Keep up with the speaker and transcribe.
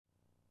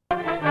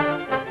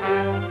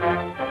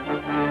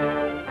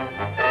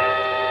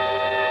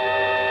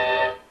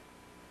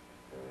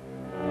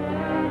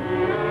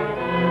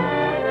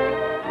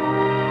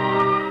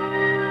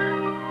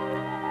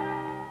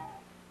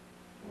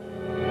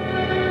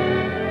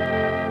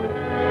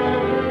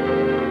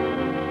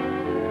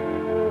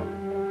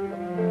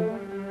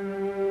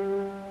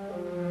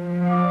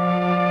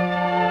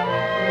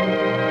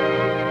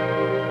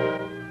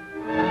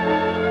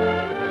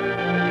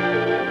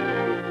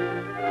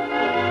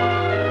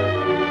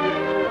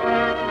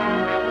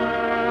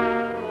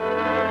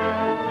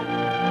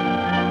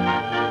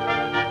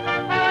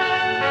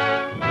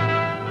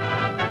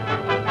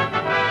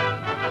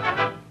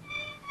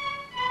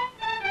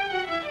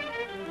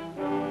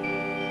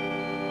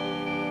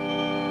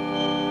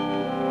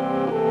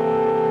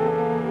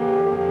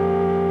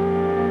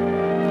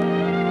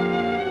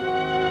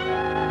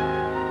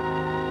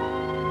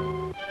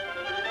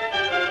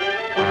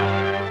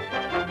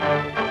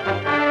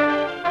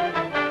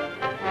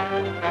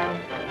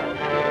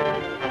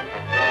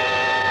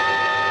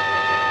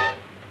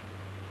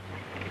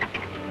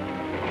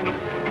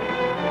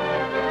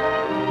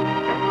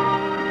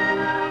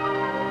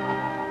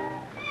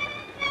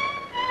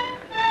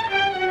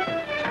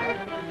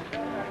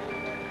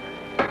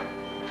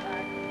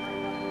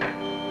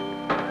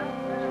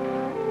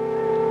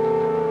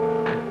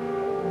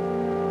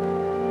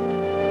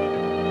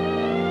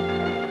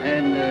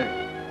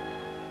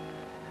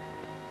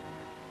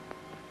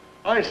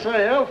I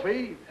say,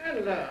 Alfie.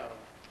 Hello.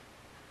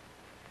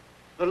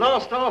 The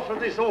last half of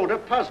this order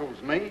puzzles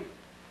me.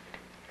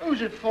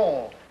 Who's it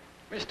for?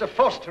 Mr.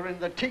 Foster in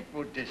the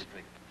Teakwood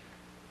district.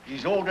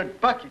 He's ordered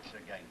buckets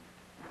again.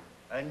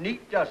 A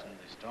neat dozen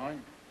this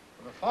time.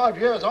 For the 5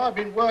 years I've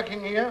been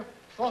working here,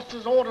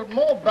 Foster's ordered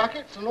more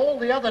buckets than all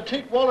the other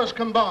teak wallers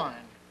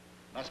combined.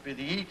 Must be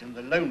the heat and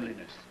the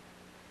loneliness.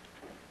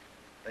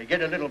 They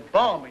get a little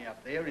balmy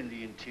up there in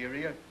the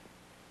interior.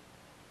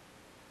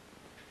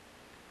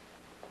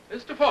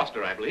 Mr.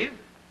 Foster, I believe.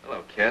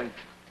 Hello, Ken.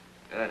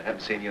 I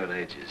haven't seen you in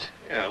ages.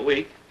 Yeah, a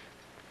week.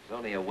 It's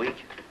only a week.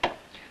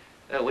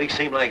 Well, weeks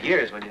seem like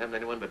years when you haven't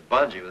anyone but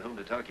Bonji with whom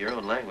to talk your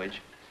own language.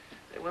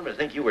 They want me to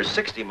think you were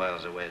 60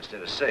 miles away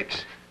instead of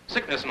 6.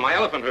 Sickness in my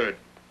elephant herd.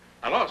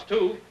 I lost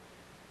 2.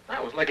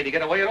 I was lucky to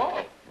get away at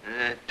all.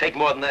 Take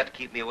more than that to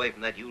keep me away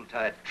from that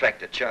Yuletide trek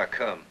to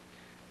Charcum.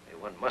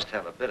 One must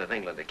have a bit of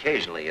England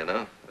occasionally, you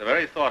know. The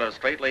very thought of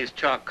straight-laced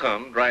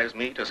Charcum drives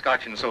me to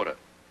scotch and soda.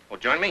 Well,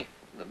 join me?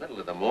 In the middle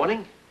of the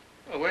morning?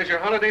 Well, where's your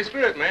holiday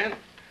spirit, man?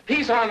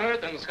 Peace on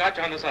earth and scotch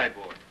on the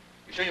sideboard.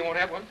 You sure you won't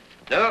have one?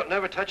 No,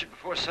 never touch it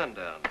before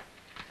sundown.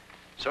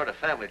 Sort of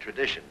family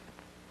tradition.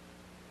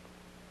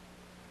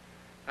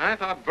 I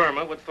thought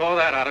Burma would thaw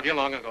that out of you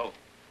long ago.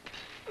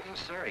 Oh,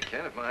 sorry,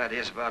 Ken, if my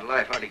ideas about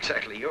life aren't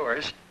exactly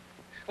yours.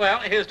 Well,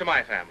 here's to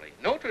my family.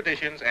 No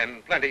traditions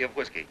and plenty of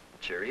whiskey.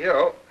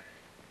 Cheerio.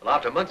 Well,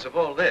 after months of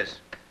all this,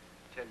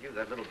 I tell you,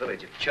 that little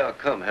village of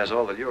Charcum has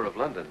all the lure of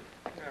London.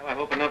 Well, I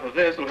hope enough of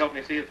this will help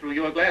me see it through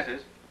your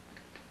glasses.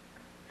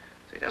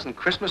 Say, doesn't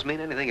Christmas mean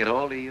anything at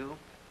all to you?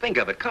 Think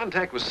of it,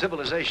 contact with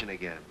civilization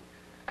again.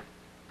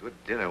 Good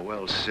dinner,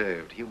 well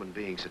served, human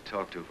beings to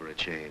talk to for a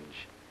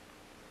change.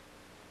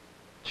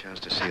 Chance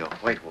to see a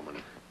white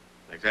woman.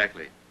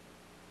 Exactly.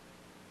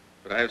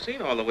 But I've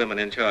seen all the women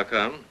in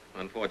Charcum,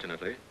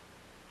 unfortunately.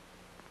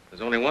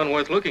 There's only one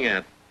worth looking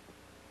at.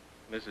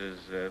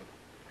 Mrs.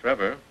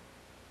 Trevor.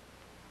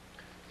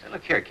 Now,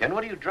 look here, Ken,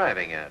 what are you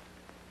driving at?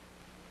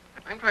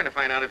 I'm trying to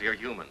find out if you're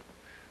human.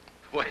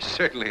 Why,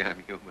 certainly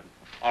I'm human.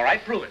 All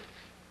right, prove it.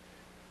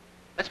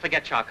 Let's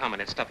forget Charcum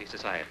and its stuffy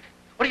society.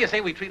 What do you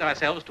say we treat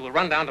ourselves to a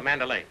run down to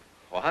Mandalay?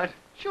 What?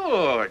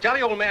 Sure,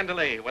 jolly old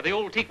Mandalay, where the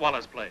old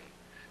teakwallahs play.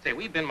 Say,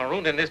 we've been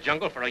marooned in this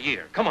jungle for a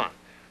year. Come on.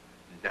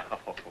 No.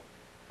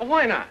 Well,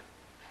 why not?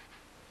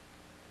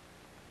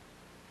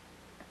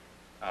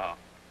 Oh.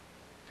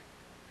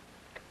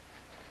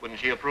 Wouldn't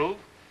she approve?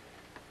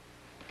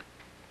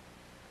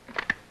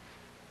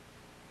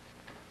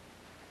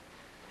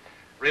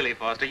 Really,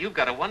 Foster, you've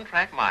got a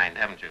one-track mind,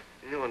 haven't you?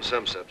 You know, on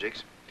some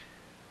subjects.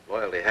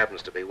 Loyalty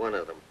happens to be one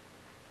of them.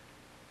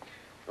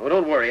 Oh,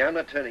 don't worry, I'm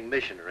not turning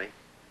missionary.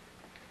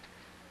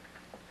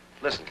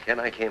 Listen, Ken,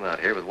 I came out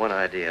here with one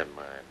idea in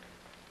mind.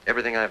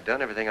 Everything I've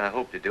done, everything I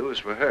hope to do is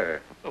for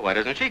her. Well, why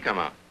doesn't she come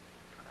out?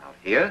 Out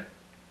here?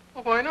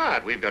 Well, why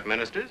not? We've got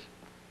ministers.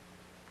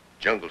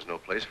 Jungle's no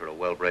place for a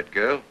well-bred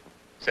girl.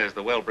 Says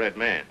the well-bred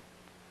man.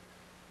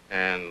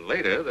 And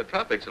later, the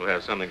tropics will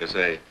have something to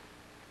say.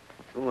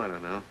 Oh, I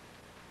don't know.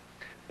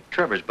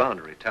 Trevor's bound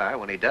to retire.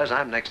 When he does,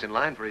 I'm next in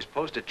line for his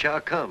post at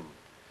Charcum.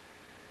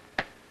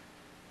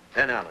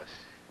 Then Alice.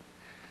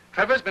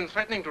 Trevor's been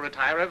threatening to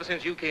retire ever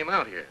since you came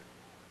out here.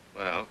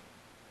 Well,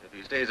 if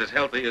he stays as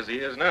healthy as he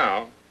is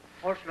now...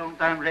 Horse long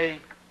time ready,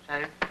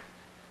 sir.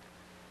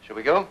 Shall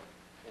we go?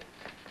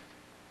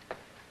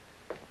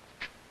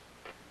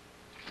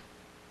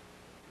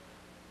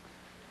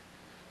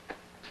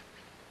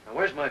 Now,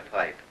 where's my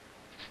pipe?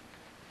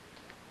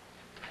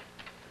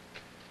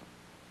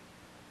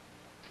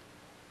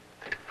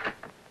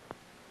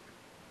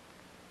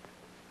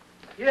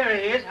 Here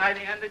he is,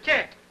 hiding under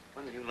chair.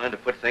 When will you learn to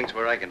put things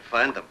where I can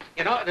find them?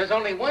 You know, there's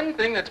only one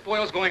thing that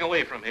spoils going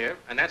away from here,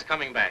 and that's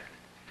coming back.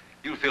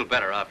 You'll feel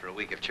better after a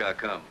week of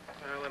Charcum.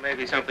 Well, there may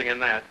be something in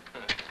that.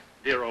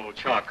 Dear old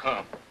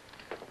Charcum.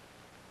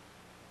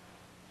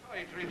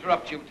 Sorry to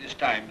interrupt you at this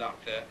time,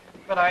 Doctor,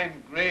 but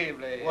I'm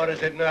gravely... What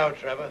is it now,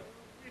 Trevor?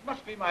 It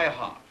must be my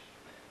heart.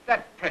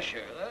 That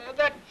pressure,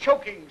 that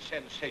choking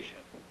sensation.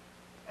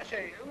 I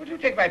say, would you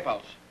take my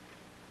pulse?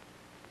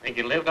 Think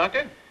you'll live,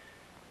 Doctor?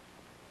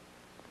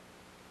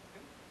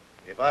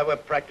 If I were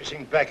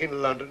practicing back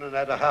in London and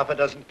had a half a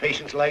dozen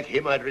patients like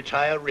him, I'd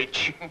retire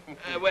rich.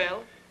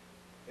 Well?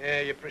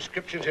 Your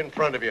prescription's in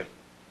front of you.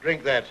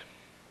 Drink that.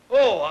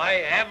 Oh, I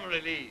am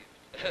relieved.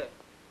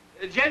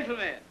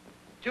 Gentlemen,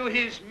 to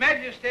His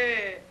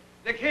Majesty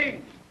the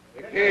King.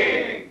 The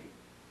King.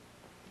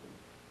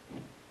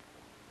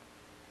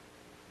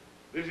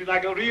 This is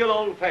like a real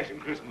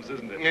old-fashioned Christmas,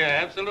 isn't it?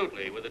 Yeah,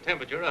 absolutely. With the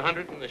temperature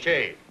 100 in the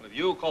shade. If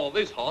you call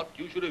this hot,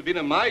 you should have been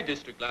in my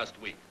district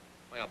last week.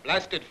 Why, a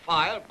blasted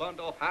fire burned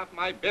off half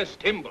my best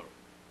timber.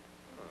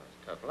 Oh,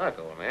 it's tough luck,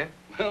 old man.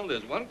 Well,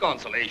 there's one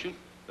consolation.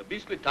 The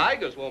beastly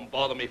tigers won't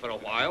bother me for a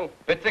while.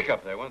 Bit thick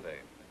up there, weren't they?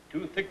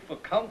 Too thick for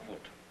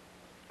comfort.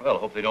 Well,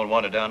 hope they don't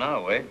wander down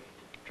our way.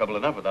 Trouble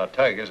enough without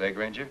tigers, eh,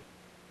 Grainger?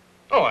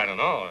 Oh, I don't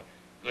know. A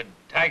good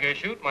tiger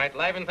shoot might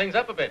liven things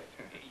up a bit.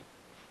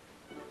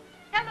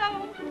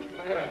 Hello.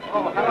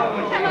 Oh,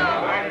 hello.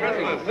 Hello. Merry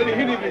Christmas.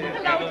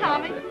 Hello,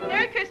 Tommy.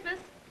 Merry Christmas.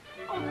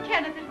 Oh,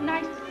 Kenneth, it's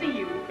nice to see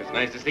you. It's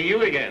nice to see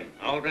you again,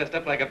 all dressed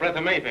up like a breath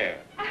of Mayfair.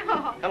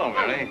 Oh, Hello,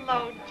 Mary.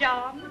 Hello,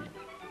 John.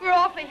 We're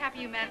awfully happy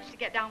you managed to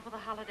get down for the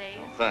holidays.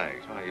 Oh,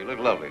 thanks. Why, you look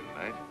lovely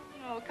tonight.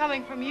 Oh,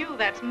 coming from you,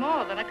 that's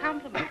more than a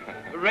compliment.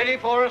 Ready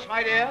for us,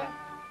 my dear?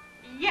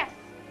 Yes.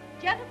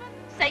 Gentlemen,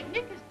 St.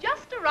 Nick has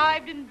just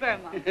arrived in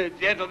Burma.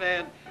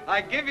 Gentlemen,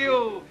 I give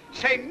you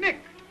St. Nick.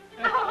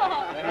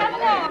 Oh, come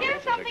along.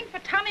 Here's something for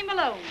Tommy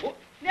Malone. Oh.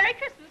 Merry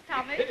Christmas,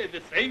 Tommy.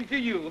 The same to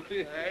you.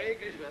 Merry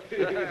Christmas.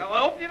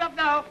 Well, open it up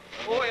now.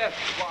 Oh, yes.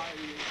 Why,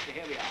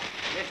 here we are.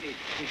 Let's see.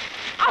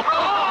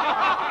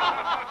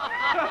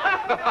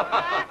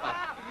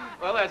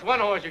 Well, that's one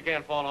horse you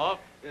can't fall off.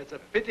 It's a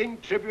fitting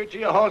tribute to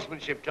your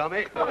horsemanship,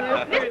 Tommy.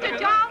 Mr.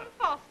 John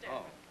Foster.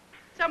 Oh.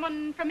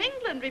 Someone from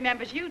England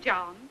remembers you,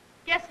 John.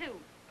 Guess who?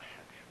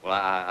 Well,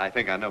 I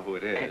think I know who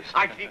it is.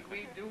 I think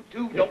we do,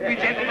 too. Don't we,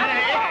 gentlemen?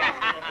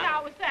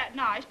 Now, was that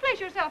nice? Place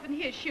yourself in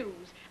his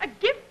shoes. A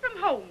gift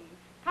from home.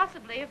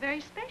 Possibly a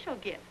very special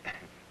gift.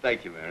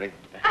 Thank you, Mary.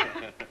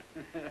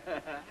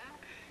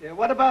 Yeah,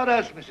 what about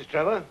us, Mrs.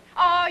 Trevor?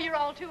 Oh, you're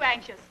all too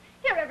anxious.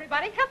 Here,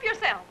 everybody, help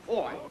yourselves.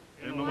 Oh,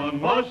 In the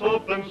one-horse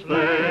open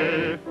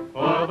sleigh,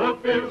 o'er the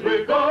fields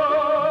we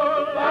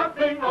go,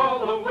 laughing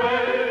all the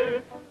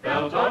way.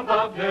 Bells on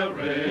bobtail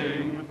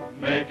ring,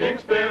 making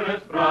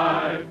spirits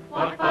bright.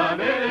 What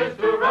fun it is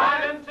to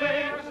ride and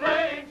sing a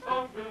sleighing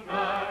song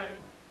tonight.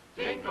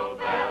 Jingle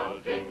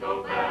bells,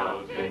 jingle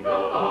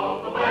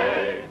all the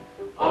way.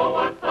 Oh,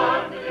 what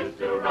fun it is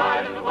to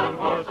ride in a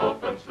one-horse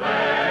open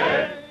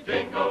sleigh.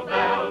 Jingle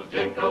bells,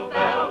 jingle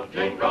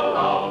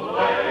all the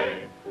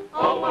way.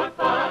 Oh, what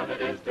fun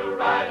it is to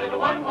ride in a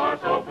one-horse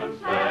open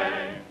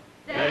sleigh.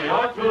 Day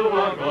or two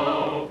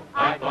ago,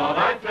 I thought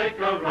I'd take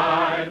a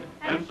ride,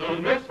 and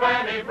soon Miss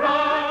Fanny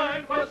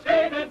Bride was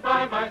seated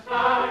by my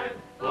side.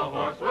 The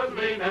horse was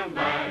lean and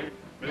lank,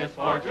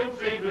 misfortune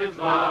seemed his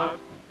lot.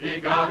 He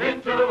got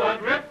into a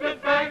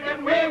drifted bank,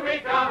 and we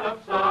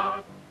galloped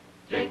soft.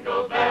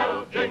 Jingle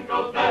bells,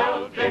 jingle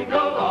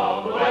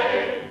all the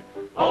way.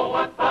 Oh,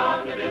 what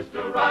fun it is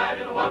to ride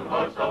in a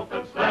one-horse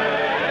open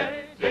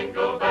sleigh.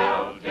 Jingle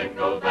bells,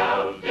 jingle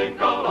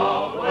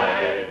all the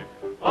way.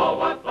 Oh,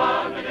 what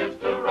fun it is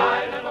to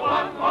ride in a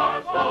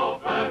one-horse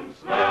open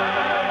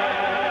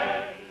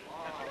sleigh.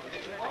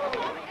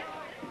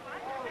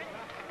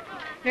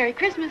 Merry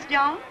Christmas,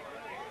 John.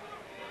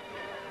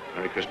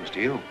 Merry Christmas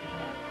to you.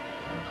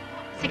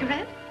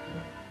 Cigarette?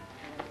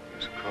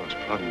 Yes, of course.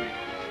 Pardon me.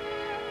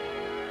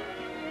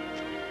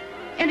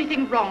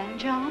 Anything wrong,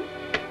 John?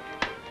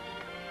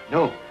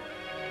 No.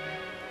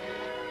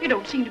 You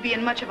don't seem to be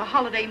in much of a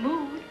holiday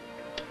mood.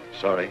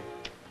 Sorry.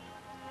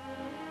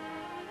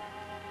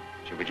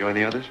 Shall we join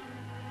the others?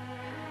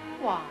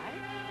 Why?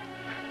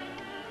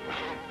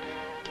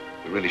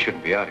 We really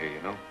shouldn't be out here,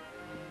 you know.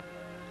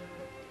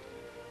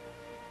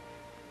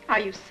 Are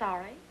you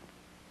sorry?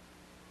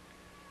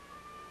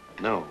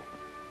 No.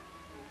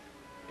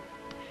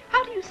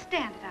 How do you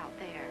stand it out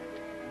there?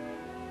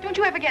 Don't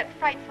you ever get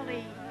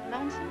frightfully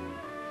lonesome?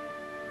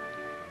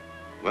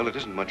 Well, it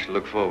isn't much to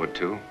look forward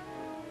to.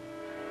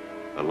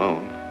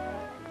 Alone.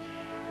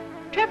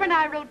 Trevor and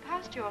I rode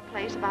past your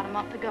place about a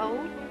month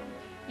ago.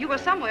 You were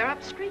somewhere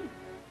upstream.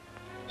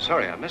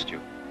 Sorry, I missed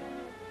you.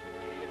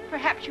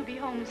 Perhaps you'll be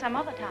home some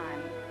other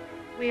time.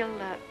 We'll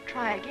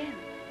try again.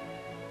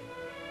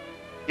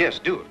 Yes,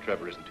 do, if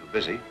Trevor isn't too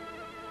busy.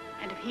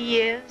 And if he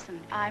is and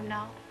I'm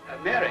not?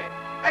 Mary.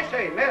 I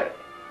say, Mary.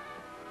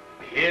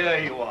 Here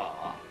you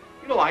are.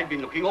 You know, I've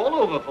been looking all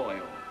over for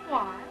you.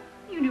 Why?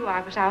 You knew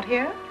I was out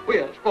here. Well,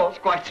 yes, of course,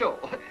 quite so.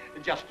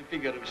 Just a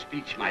figure of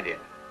speech, my dear.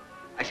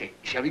 I say,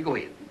 shall we go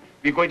in?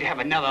 We're going to have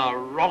another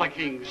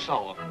rollicking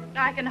song.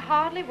 I can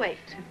hardly wait.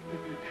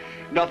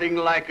 Nothing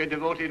like a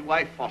devoted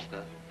wife,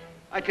 Foster.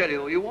 I tell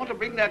you, you want to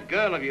bring that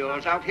girl of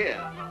yours out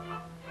here.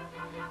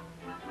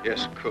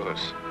 Yes, of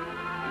course.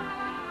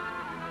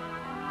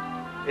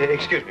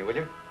 Excuse me, will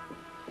you?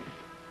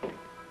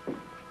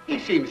 He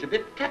seems a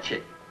bit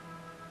touchy.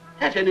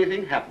 Has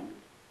anything happened?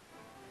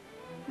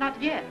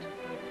 Not yet.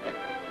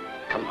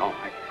 Come on,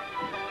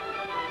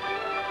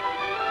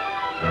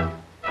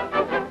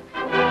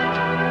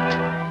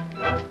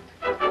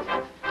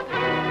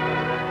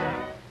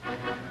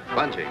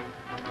 Bungie,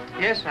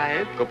 Yes,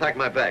 Sahib. go pack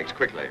my bags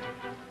quickly.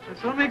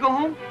 So soon we go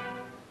home?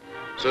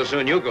 So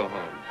soon you go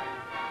home.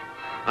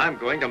 I'm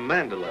going to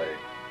Mandalay.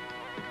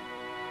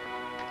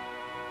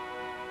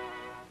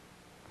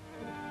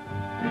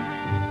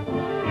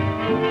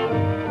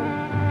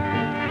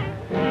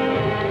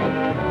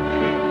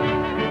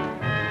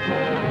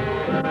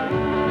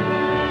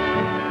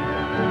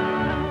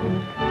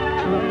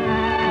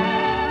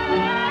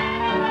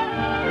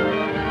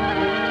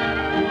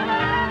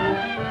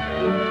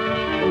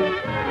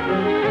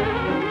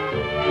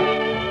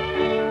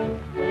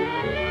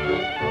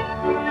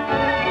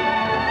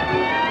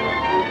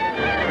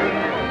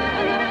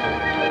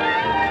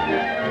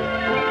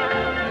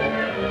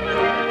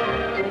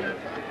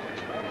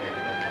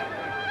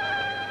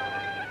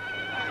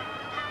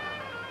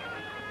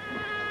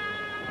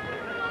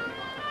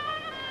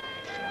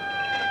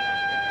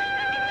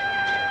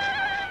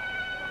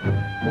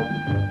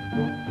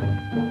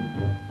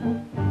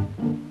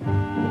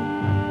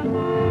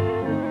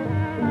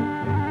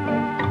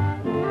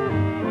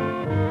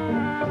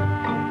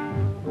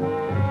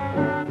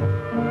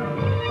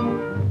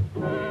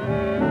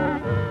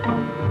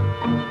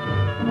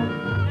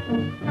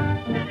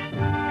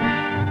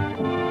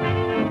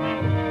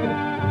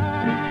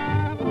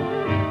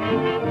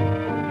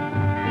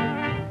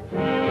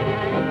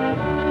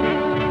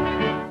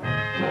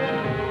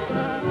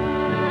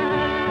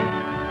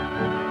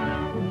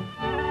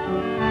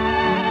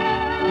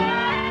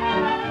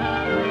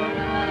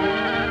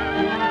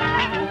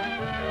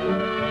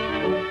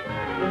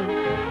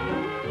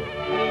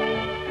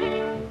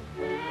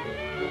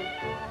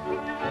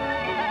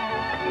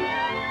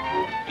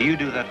 Do you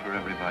do that for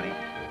everybody?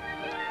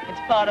 It's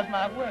part of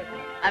my work.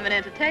 I'm an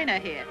entertainer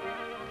here.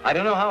 I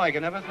don't know how I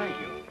can ever thank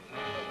you.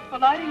 For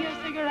lighting your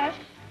cigarette?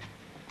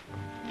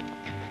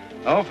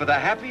 Oh, for the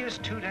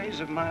happiest 2 days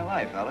of my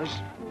life, Alice.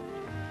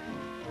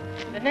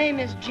 The name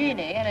is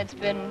Jeanie, and it's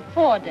been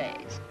 4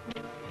 days.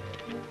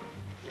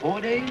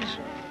 4 days?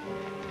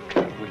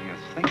 What do you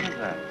think of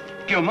that?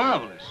 You're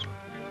marvelous.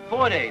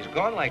 4 days,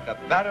 gone like the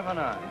bat of an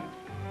eye.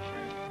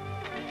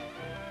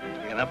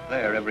 Being up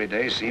there every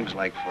day seems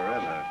like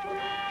forever.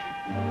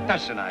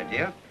 That's an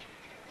idea.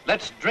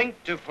 Let's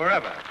drink to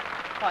forever.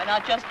 Why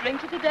not just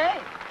drink to today?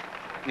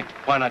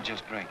 Why not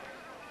just drink?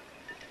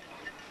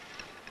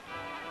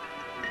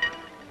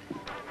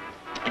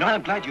 You know,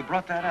 I'm glad you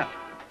brought that up.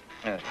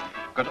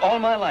 Because all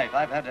my life,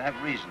 I've had to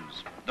have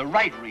reasons. The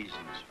right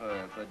reasons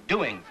for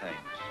doing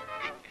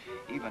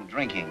things. Even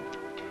drinking.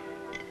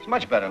 It's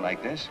much better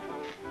like this.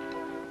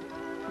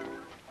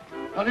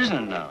 Well, isn't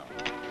it now?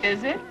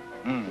 Is it?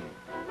 Hmm.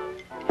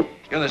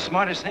 You know, the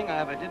smartest thing I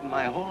ever did in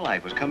my whole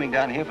life was coming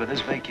down here for this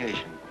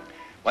vacation.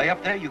 Why,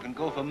 up there you can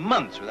go for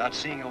months without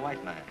seeing a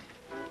white man.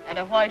 And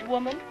a white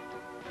woman?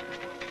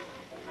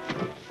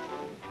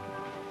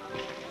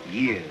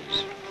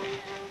 Years.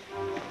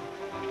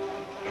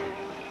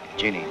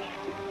 Jeanie.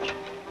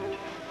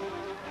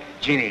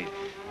 Jeanie,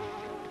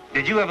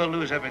 did you ever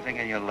lose everything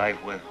in your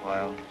life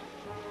worthwhile?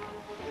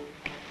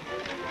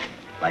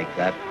 Like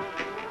that?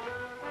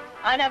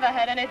 I never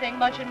had anything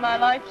much in my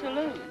life to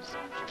lose.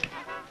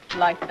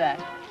 Like that.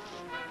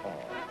 Oh.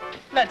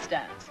 Let's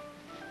dance.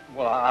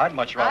 Well, I'd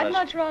much rather... I'd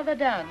much rather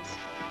dance.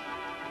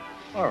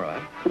 All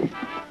right.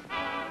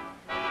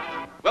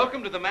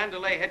 Welcome to the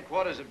Mandalay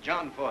headquarters of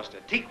John Foster,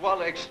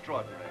 Teakwalla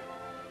Extraordinary.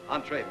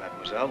 Entree,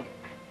 mademoiselle.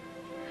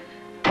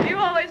 Do you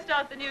always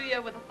start the new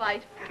year with a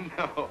fight?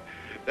 No,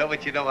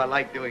 but you know I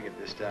like doing it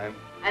this time.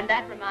 And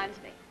that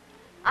reminds me.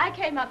 I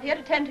came up here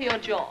to tend to your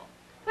jaw.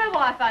 Where will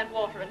I find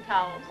water and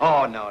towels?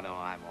 Oh, no,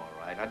 I'm all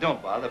right. Now,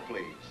 don't bother,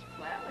 please.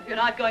 Well, if you're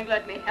not going to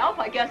let me help,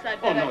 I guess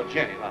I'd better... Oh, no,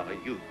 Jenny, Lala,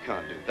 you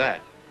can't do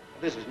that.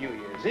 This is New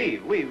Year's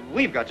Eve.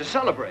 We've got to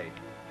celebrate.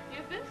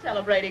 You've been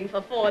celebrating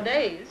for 4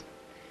 days.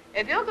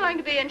 If you're going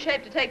to be in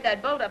shape to take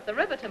that boat up the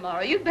river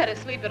tomorrow, you'd better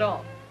sleep it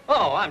off.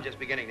 Oh, I'm just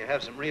beginning to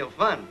have some real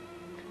fun.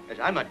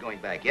 I'm not going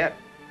back yet.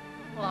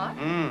 What?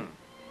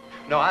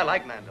 No, I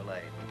like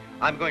Mandalay.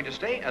 I'm going to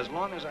stay as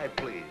long as I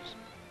please.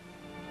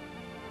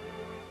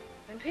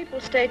 When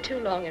people stay too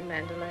long in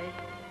Mandalay,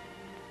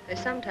 they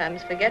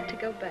sometimes forget to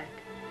go back.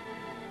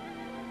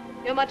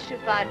 You're much too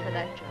fine for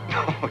that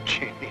job. Oh,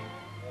 Jeanie.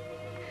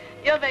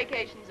 Your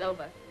vacation's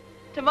over.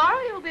 Tomorrow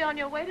you'll be on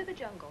your way to the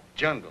jungle.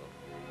 Jungle?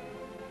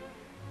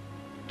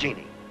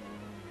 Jeanie.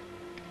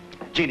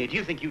 Jeanie, do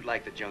you think you'd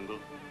like the jungle?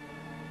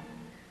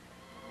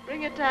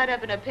 Bring it tied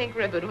up in a pink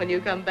ribbon when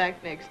you come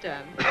back next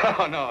time.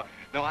 Oh,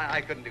 no,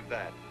 I couldn't do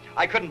that.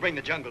 I couldn't bring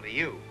the jungle to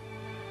you.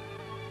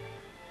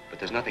 But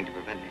there's nothing to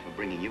prevent me from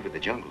bringing you to the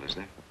jungle, is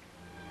there?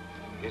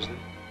 Is there?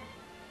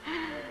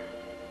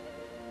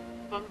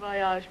 Bon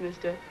voyage,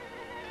 mister.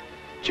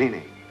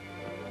 Jeanie.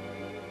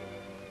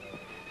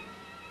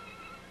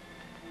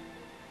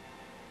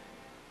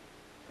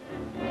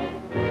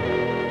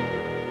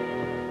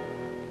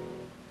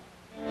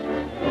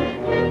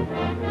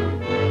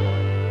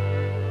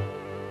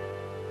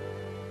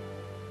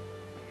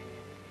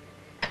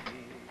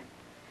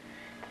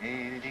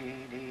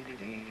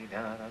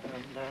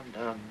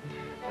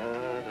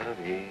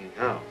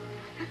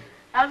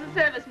 How's the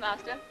service,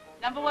 Master?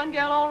 #1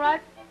 girl all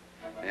right?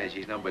 Yeah,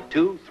 she's number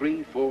 2,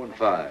 3, 4, and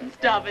 5.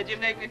 Stop it. You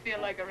make me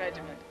feel like a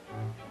regiment.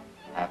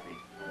 Happy.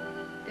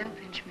 Don't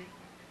pinch me.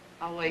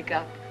 I'll wake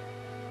up.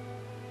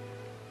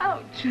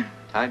 Ouch.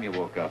 Time you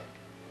woke up.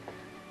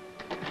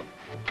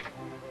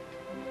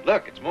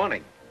 Look, it's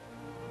morning.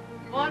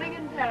 Morning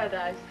in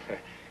paradise.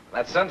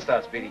 That sun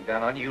starts beating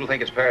down on you, you'll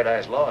think it's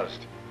paradise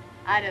lost.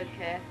 I don't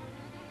care.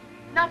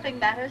 Nothing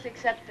matters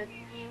except that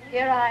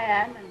here I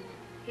am and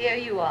here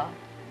you are.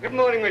 Good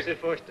morning, Mrs.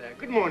 Foster.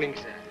 Good morning,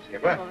 sir.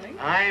 Good morning.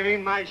 I'm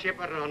in my ship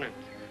a running.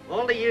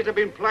 All the years I've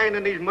been flying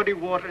in these muddy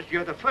waters,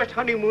 you're the first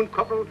honeymoon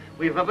couple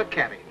we've ever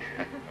carried.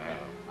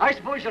 I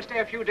suppose you'll stay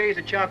a few days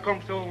at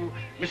Charcombe so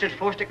Mrs.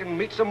 Foster can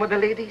meet some of the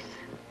ladies?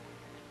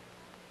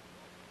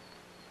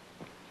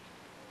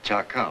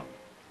 Charcombe.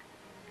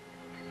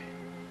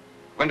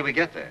 When do we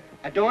get there?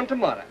 At dawn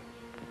tomorrow.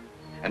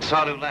 And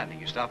Salu Landing,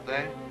 you stop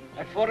there?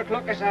 At 4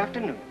 o'clock this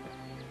afternoon.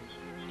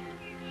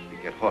 We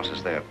get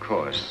horses there, of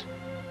course.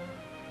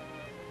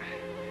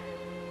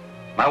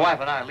 My wife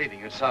and I are leaving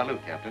you at Salu,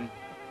 Captain.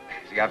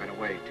 See, I've been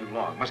away too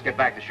long. Must get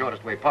back the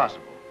shortest way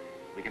possible.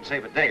 We can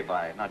save a day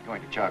by not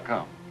going to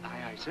Charcombe.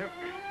 Aye, aye, sir.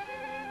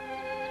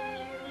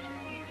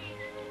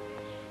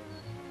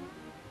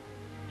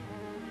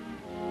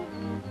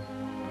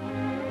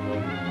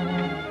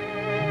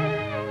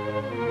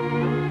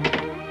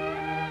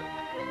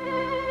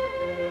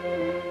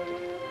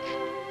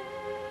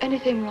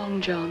 Anything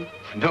wrong, John?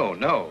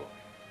 No.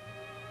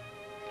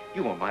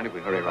 You won't mind if we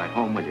hurry right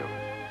home, will you?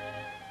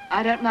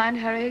 I don't mind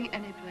hurrying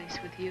any place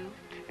with you.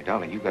 Hey,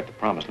 darling, you've got to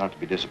promise not to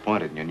be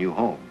disappointed in your new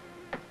home.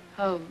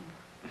 Home.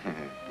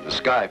 The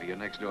sky for your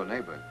next-door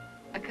neighbor.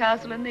 A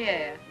castle in the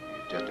air,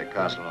 Just a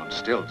castle on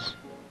stilts.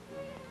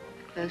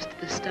 close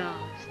to the stars.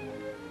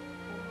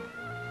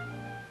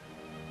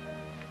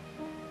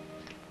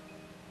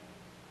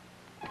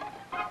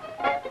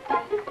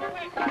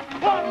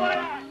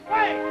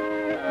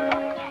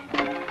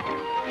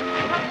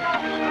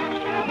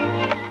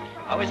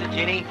 How is it,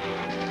 Jeanie?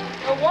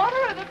 The water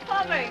or the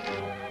plumbing?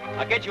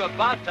 I'll get you a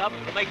bathtub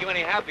if it'll make you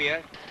any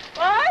happier.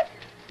 What?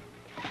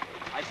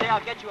 I say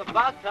I'll get you a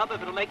bathtub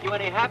if it'll make you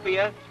any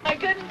happier. I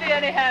couldn't be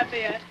any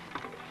happier.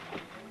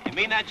 You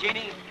mean that,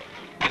 Jeanie?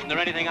 Isn't there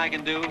anything I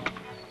can do?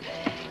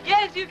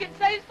 Yes, you can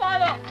save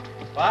part of...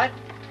 What?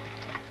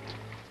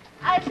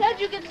 I said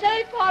you can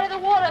save part of the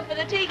water for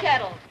the tea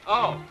kettle.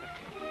 Oh.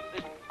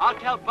 I'll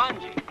tell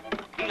Bungie.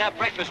 He'll have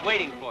breakfast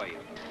waiting for you.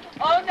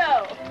 Oh,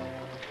 no.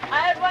 I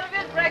had one of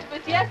his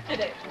breakfasts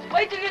yesterday.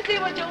 Wait till you see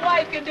what your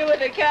wife can do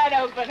with a can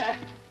opener.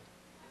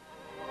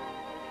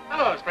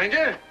 Hello,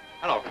 stranger.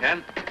 Hello,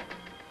 Ken.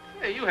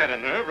 Hey, you had a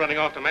nerve running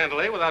off to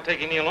Mandalay without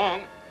taking me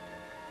along.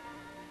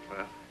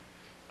 Well,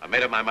 I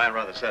made up my mind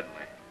rather suddenly.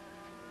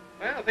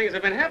 Well, things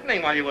have been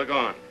happening while you were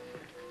gone.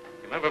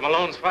 You remember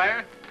Malone's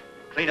fire?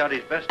 Cleaned out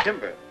his best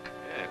timber.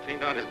 Yeah,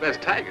 cleaned out his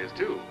best tigers,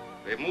 too.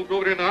 They've moved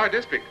over into our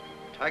district.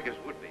 Tigers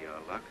would be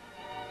our luck.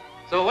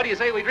 So what do you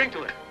say we drink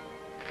to it?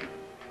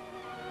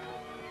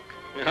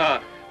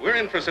 We're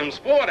in for some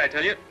sport, I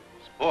tell you.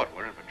 Sport,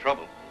 we're in for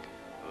trouble.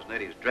 Those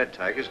natives dread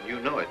tigers, and you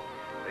know it.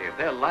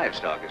 Their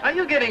livestock is... Are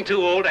you getting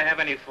too old to have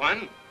any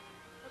fun?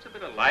 What's a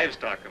bit of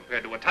livestock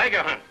compared to a tiger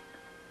hunt?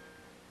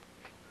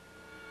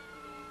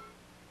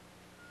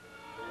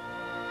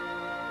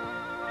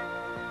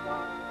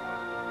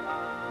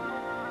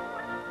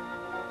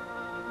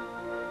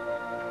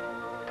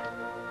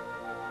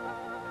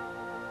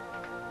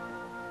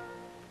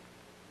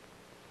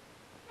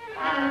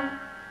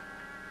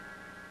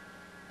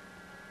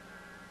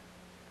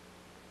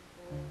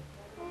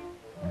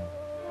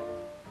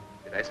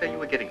 Did I say you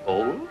were getting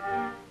old?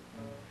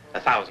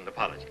 1,000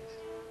 apologies.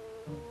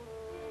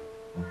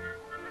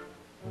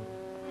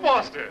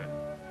 Foster!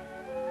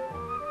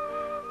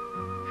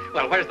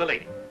 Well, where's the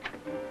lady?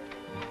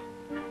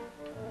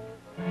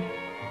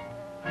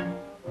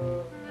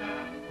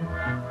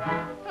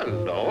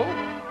 Hello?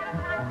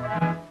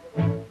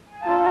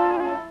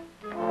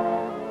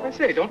 I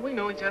say, don't we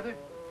know each other?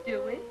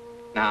 Do we?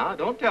 Now,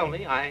 don't tell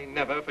me. I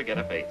never forget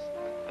a face.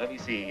 Let me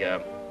see,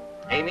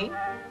 Amy?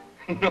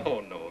 No,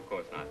 of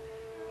course not.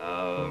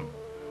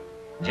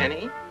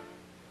 Jenny?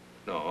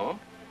 No.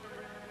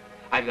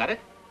 I've got it.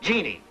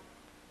 Jeanie.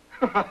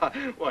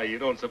 Why, you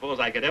don't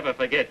suppose I could ever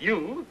forget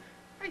you?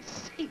 I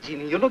say,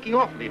 Jeanie, you're looking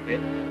awfully fit.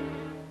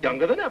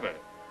 Younger than ever.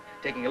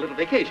 Taking a little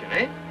vacation,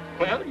 eh?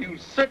 Well, you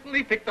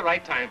certainly picked the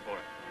right time for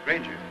it.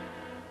 Grainger.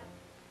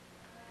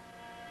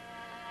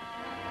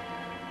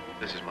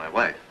 This is my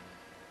wife.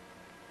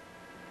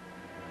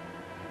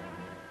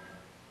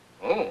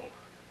 Oh.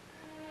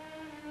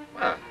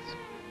 Well,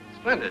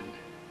 splendid.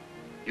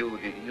 You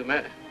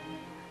met...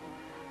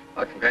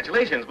 Well,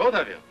 congratulations, both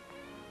of you.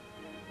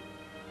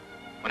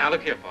 Well, now,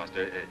 look here,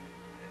 Foster.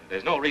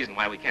 There's no reason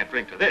why we can't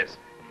drink to this,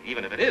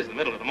 even if it is the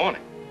middle of the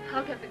morning.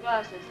 I'll get the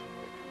glasses.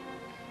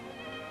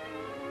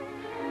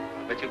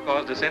 I bet you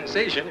caused a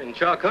sensation in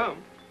Charcum.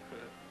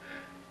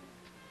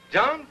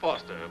 John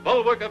Foster,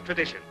 bulwark of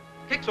tradition,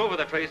 kicks over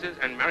the traces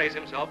and marries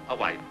himself a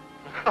wife.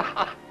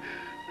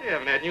 We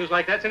haven't had news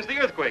like that since the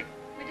earthquake.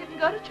 We didn't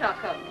go to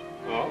Charcum.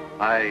 Oh?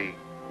 I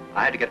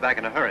had to get back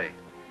in a hurry.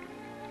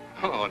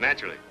 Oh,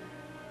 naturally.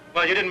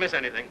 Well, you didn't miss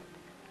anything.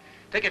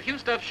 Take a few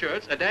stuffed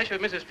shirts, a dash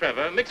of Mrs.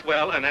 Trevor, mix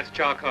well, and that's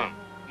Charcum.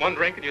 One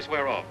drink and you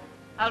swear off.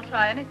 I'll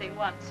try anything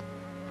once.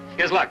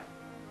 Here's luck.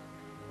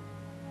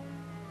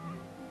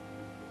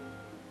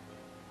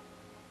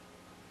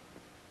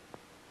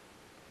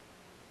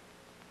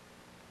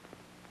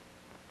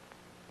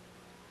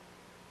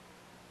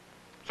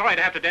 Sorry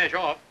to have to dash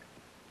off.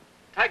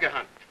 Tiger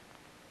hunt.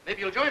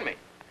 Maybe you'll join me.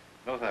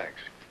 No,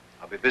 thanks.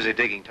 I'll be busy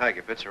digging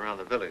tiger pits around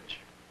the village.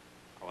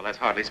 Oh, well, that's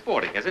hardly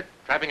sporting, is it?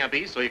 Trapping a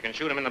beast so you can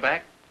shoot him in the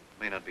back?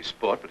 May not be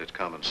sport, but it's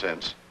common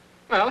sense.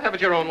 Well, have it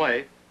your own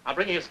way. I'll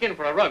bring you a skin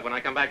for a rug when I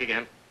come back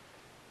again.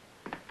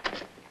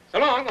 So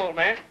long, old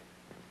man.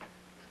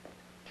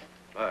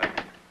 Bye.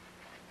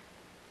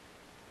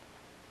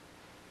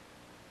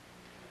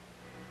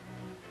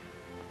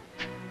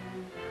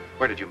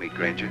 Where did you meet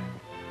Grainger?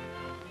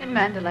 In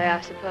Mandalay,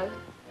 I suppose.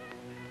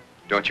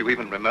 Don't you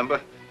even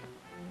remember?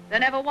 There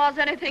never was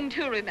anything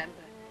to remember.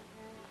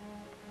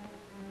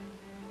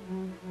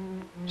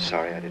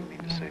 Sorry, I didn't mean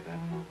to say that.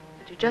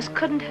 But you just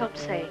couldn't help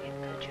saying it,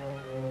 could you?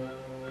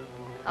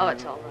 Oh,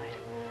 it's all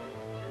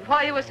right. And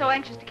why you were so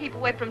anxious to keep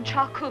away from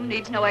Charcum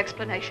needs no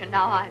explanation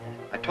now either.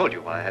 I told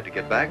you why I had to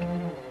get back.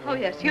 Oh,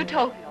 yes, you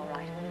told me, all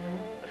right.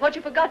 But what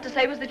you forgot to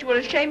say was that you were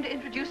ashamed to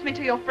introduce me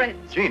to your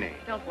friends. Jeanie.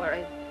 Don't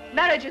worry.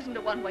 Marriage isn't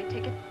a one-way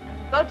ticket.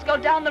 Boats go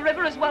down the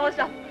river as well as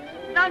up.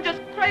 And I'm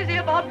just crazy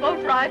about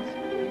boat rides.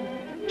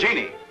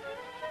 Jeanie!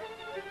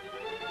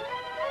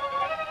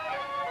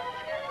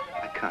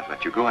 I can't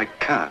let you go. I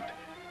can't.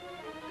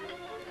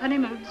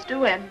 Honeymoons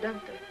do end,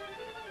 don't they?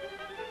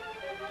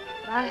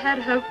 I had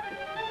hoped.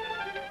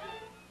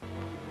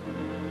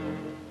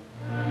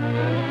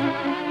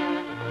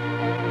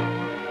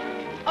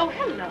 Oh,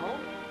 hello.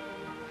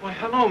 Why,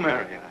 hello,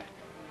 Mary.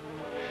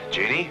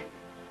 Jeanie?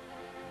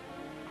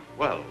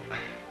 Well,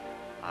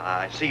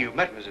 I see you've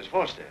met Mrs.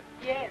 Foster.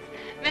 Yes.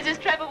 Mrs.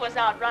 Trevor was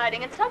out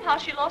riding, and somehow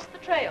she lost the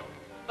trail.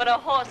 But her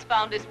horse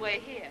found his way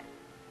here.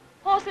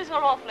 Horses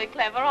are awfully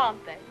clever,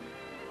 aren't they?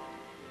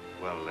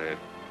 Well,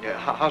 yeah,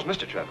 how's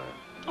Mr. Trevor?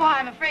 Oh,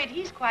 I'm afraid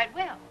he's quite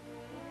well.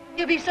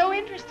 He'll be so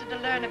interested to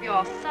learn of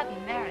your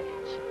sudden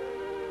marriage.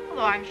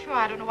 Although I'm sure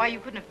I don't know why you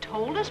couldn't have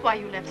told us why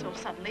you left so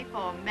suddenly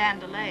for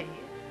Mandalay.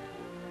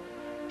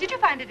 Did you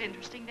find it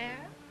interesting there?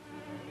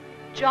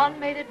 John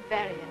made it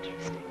very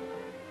interesting.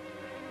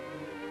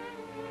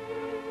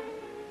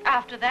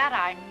 After that,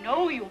 I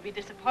know you'll be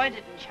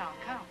disappointed in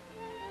Charcum.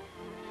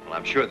 Well,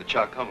 I'm sure the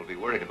Charcum will be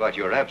worried about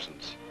your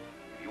absence.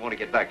 If you want to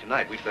get back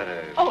tonight, we'd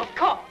better... Oh, of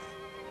course.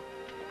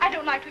 I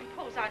don't like to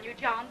impose on you,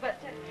 John,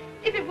 but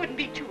if it wouldn't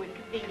be too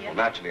inconvenient. Well,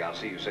 naturally, I'll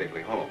see you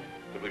safely home.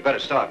 But we'd better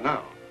start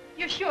now.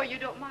 You're sure you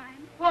don't mind?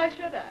 Why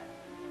should I?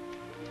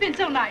 It's been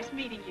so nice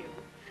meeting you.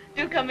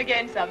 Do come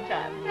again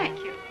sometime. Thank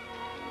you.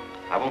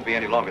 I won't be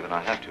any longer than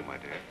I have to, my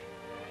dear.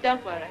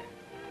 Don't worry.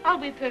 I'll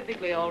be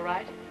perfectly all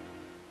right.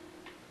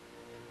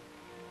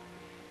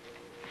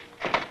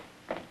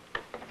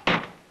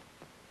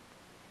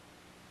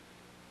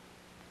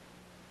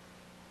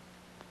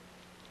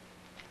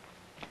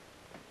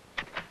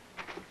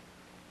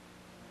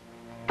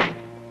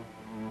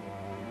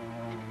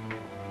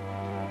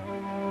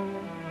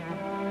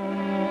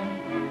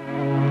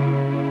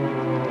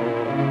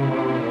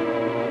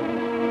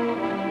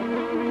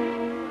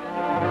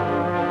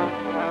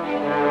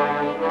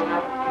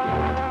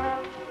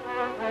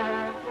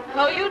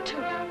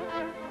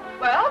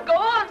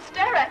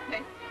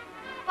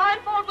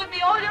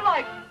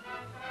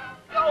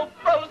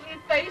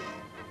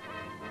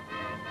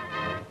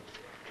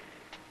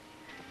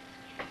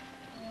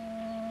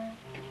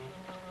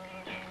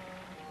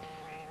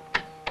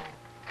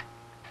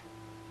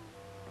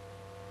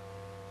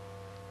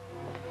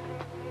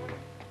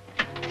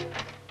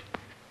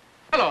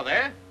 Hello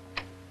there.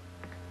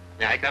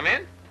 May I come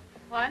in?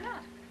 Why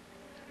not?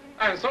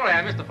 I'm sorry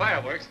I missed the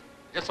fireworks.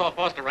 Just saw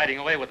Foster riding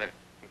away with it.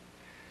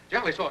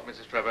 Jolly sort,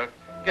 Mrs. Trevor.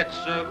 Gets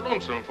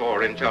lonesome for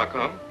her in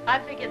Charcum. I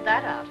figured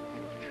that out.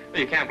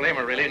 You can't blame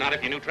her, really, not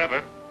if you knew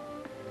Trevor.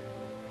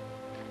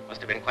 Must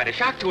have been quite a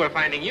shock to her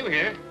finding you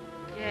here.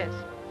 Yes.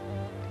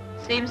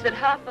 Seems that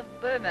half of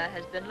Burma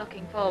has been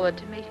looking forward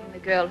to meeting the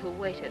girl who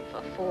waited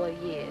for 4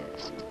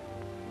 years.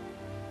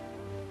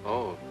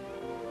 Oh,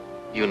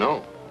 you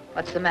know.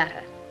 What's the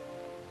matter?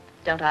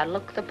 Don't I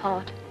look the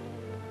part?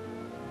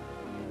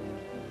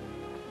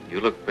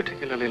 You look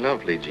particularly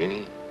lovely,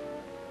 Jeanie,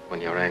 when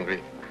you're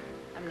angry.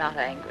 I'm not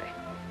angry.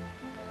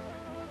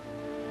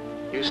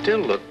 You still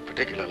look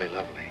particularly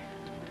lovely.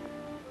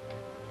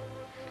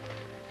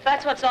 If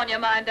that's what's on your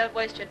mind, don't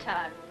waste your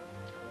time.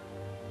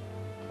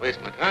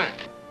 Waste my time.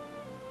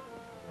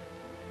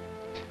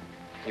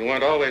 You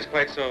weren't always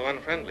quite so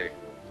unfriendly.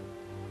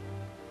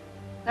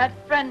 That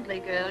friendly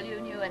girl you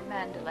knew in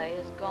Mandalay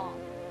is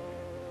gone.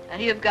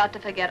 And you've got to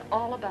forget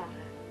all about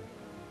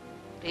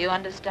her. Do you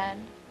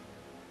understand?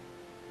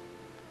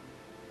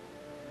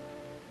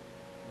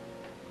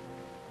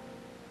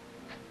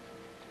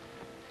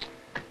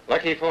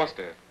 Lucky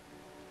Foster.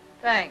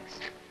 Thanks.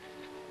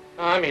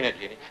 Oh, I mean it,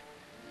 Jeanie.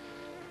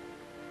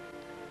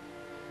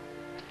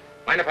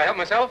 Mind if I help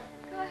myself?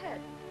 Go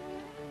ahead.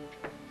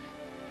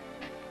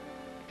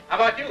 How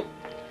about you?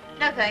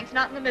 No, thanks.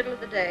 Not in the middle of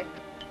the day.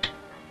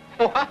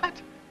 What?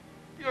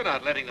 You're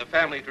not letting the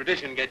family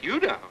tradition get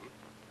you down.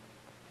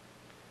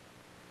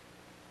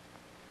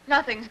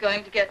 Nothing's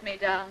going to get me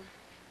down.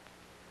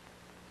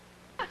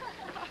 I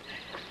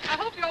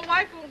hope your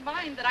wife won't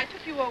mind that I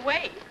took you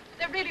away.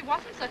 There really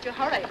wasn't such a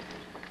hurry.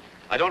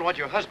 I don't want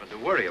your husband to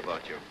worry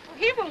about you. Well,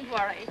 he won't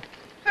worry.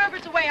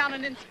 Herbert's away on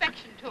an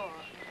inspection tour.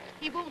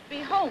 He won't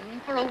be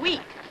home for a week.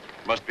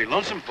 Must be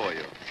lonesome for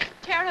you.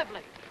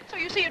 Terribly. So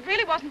you see, it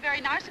really wasn't very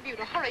nice of you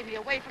to hurry me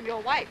away from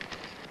your wife.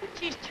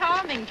 She's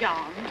charming,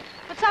 John,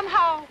 but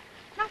somehow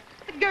not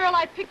the girl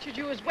I pictured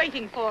you as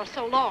waiting for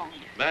so long.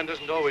 Man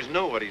doesn't always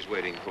know what he's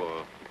waiting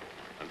for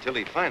until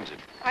he finds it.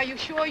 Are you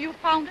sure you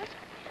found it?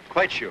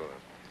 Quite sure.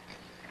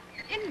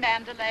 In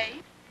Mandalay?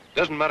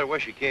 Doesn't matter where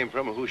she came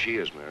from or who she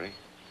is, Mary.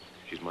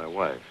 She's my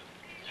wife.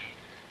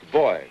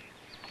 Boy,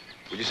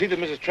 will you see that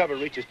Mrs. Trevor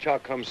reaches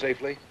Charcum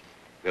safely?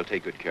 They'll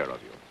take good care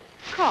of you.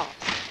 Of course.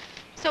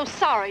 So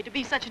sorry to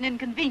be such an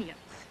inconvenience.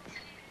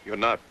 You're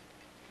not.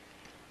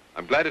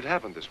 I'm glad it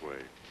happened this way.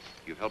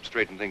 You've helped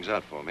straighten things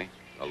out for me.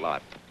 A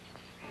lot.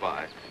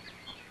 Bye.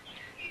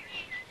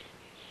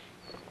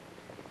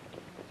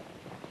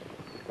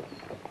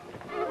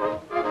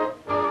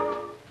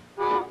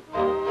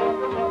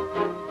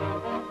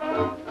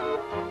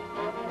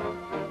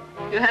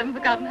 You haven't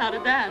forgotten how to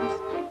dance.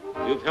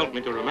 You've helped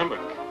me to remember.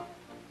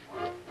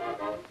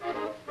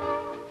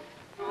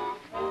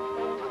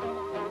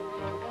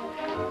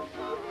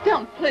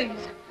 Don't, please.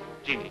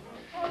 Jeanie.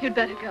 You'd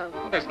better go.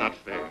 Well, that's not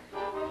fair.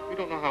 You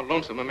don't know how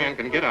lonesome a man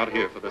can get out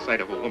here for the sight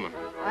of a woman.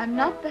 I'm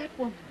not that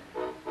woman.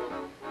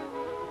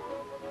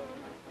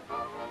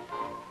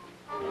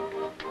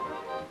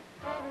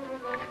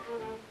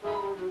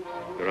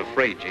 You're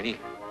afraid, Jeanie.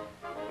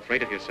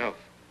 Afraid of yourself.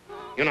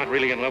 You're not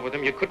really in love with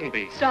him. You couldn't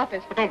be. Stop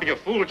it. But don't be a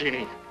fool,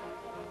 Jeanie.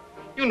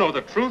 You know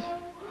the truth.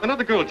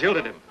 Another girl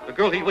jilted him. The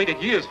girl he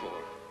waited years for.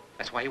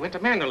 That's why he went to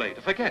Mandalay,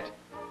 to forget.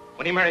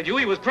 When he married you,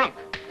 he was drunk.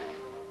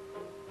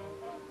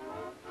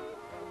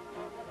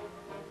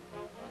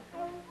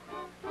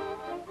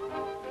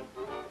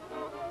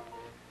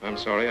 I'm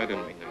sorry, I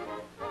didn't mean that.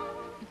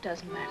 It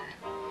doesn't matter.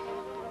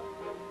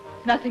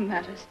 Nothing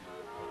matters.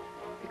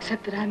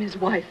 Except that I'm his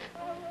wife.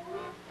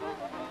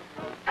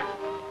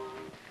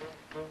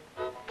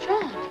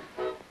 John.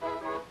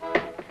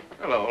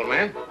 Hello, old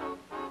man.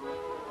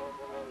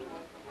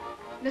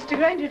 Mr.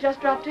 Grainger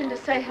just dropped in to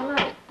say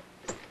hello.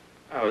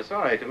 I was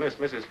sorry to miss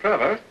Mrs.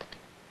 Trevor.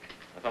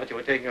 I thought you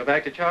were taking her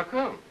back to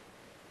Charcum.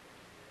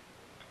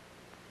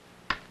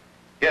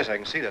 Yes, I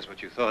can see that's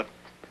what you thought.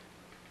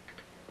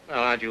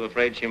 Well, aren't you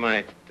afraid she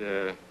might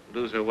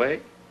lose her way?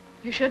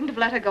 You shouldn't have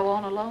let her go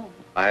on alone.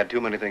 I had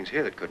too many things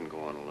here that couldn't go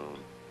on alone.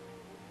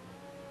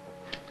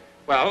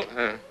 Well,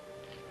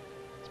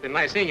 it's been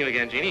nice seeing you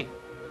again, Jeanie.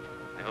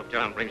 I hope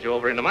John brings you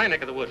over into my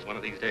neck of the woods one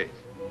of these days.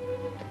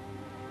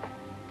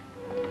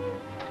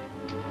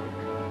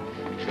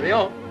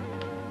 Cheerio.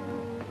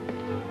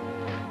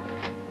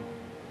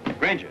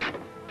 Grainger,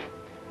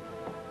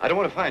 I don't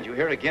want to find you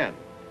here again.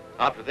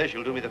 After this,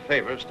 you'll do me the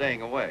favor of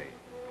staying away.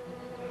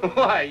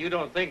 Why, you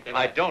don't think that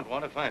I don't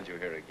want to find you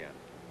here again.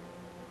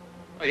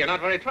 Well, you're not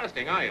very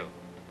trusting, are you?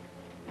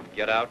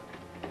 Get out.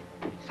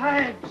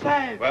 Sahib,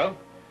 Sahib. Well?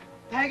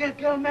 Tiger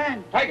kill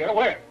man. Tiger,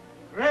 where?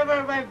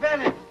 River by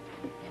village.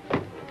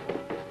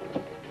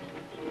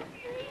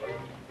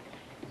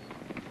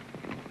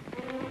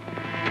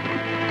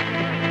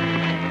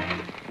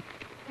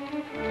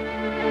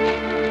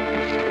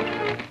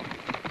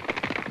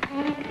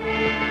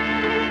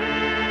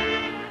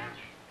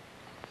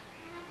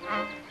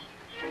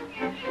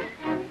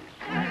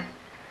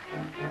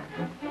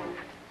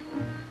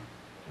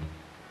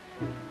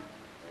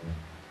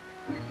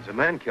 He's a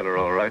man killer,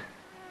 all right.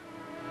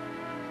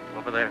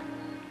 Over there.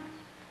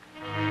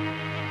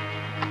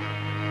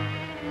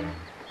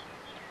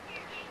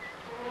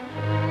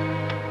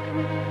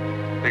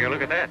 Take a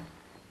look at that.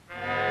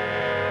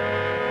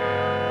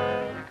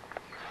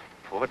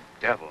 Poor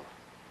devil.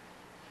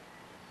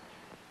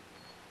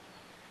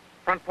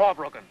 Front paw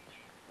broken.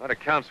 That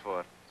accounts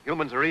for it.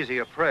 Humans are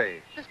easier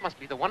prey. This must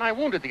be the one I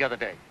wounded the other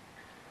day.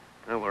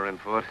 Now we're in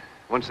for it.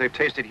 Once they've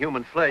tasted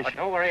human flesh. But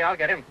don't worry, I'll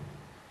get him.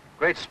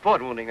 Great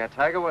sport wounding that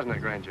tiger, wasn't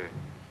it, Grainger?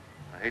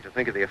 I hate to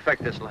think of the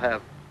effect this'll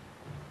have.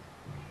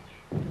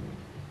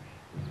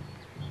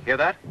 Hear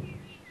that?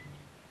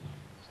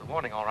 It's the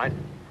warning, all right.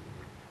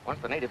 Once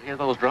the natives hear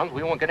those drums,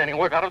 we won't get any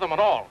work out of them at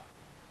all.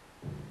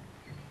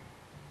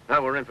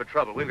 Now we're in for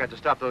trouble. We've got to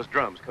stop those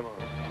drums. Come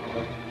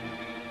on.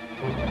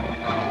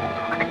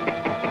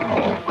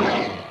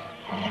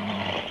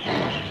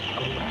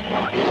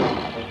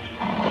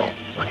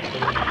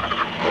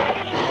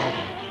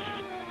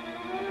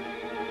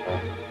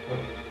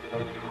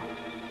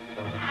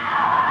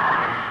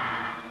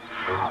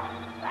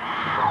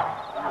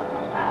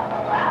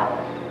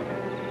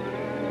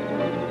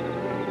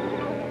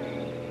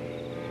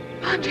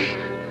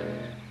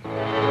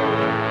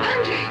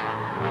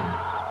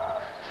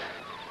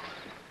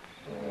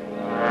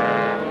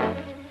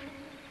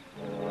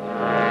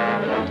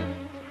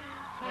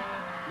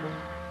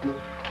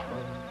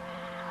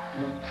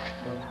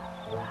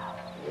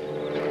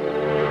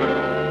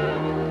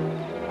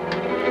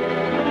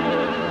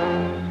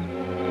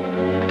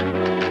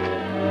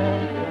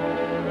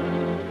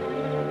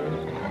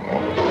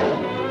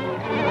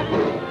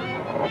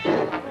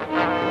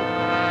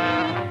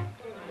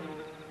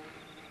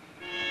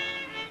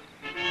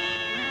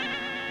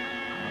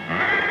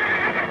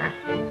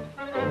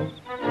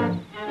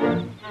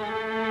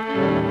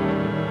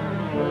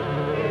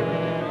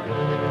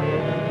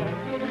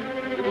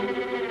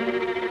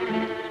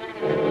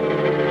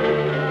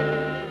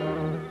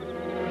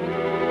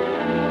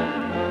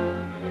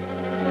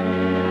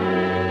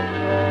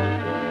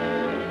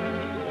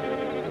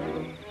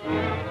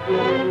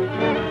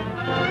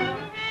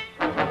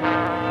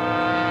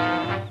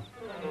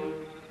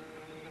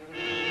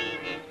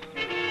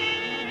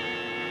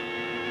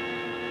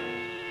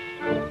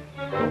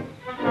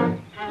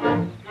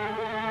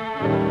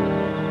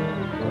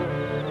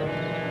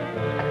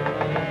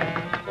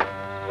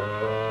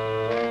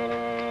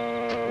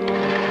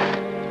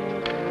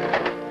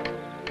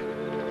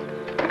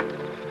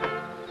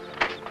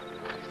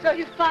 So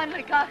you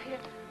finally got here.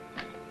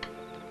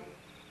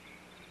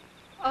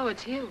 Oh,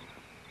 it's you.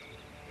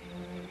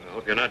 I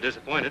hope you're not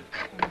disappointed.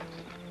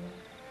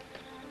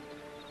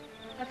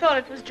 I thought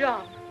it was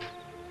John.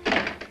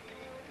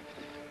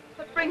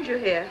 What brings you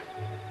here?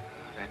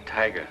 That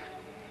tiger.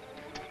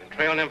 Been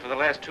trailing him for the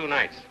last 2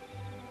 nights.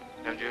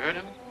 Haven't you heard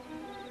him?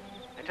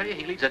 I tell you,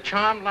 he leads a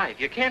charmed life.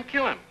 You can't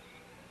kill him.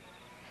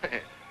 I've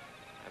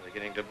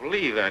beginning to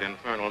believe that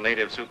infernal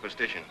native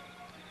superstition.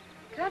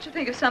 Can't you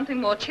think of something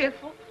more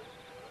cheerful?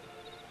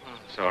 Oh,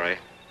 sorry,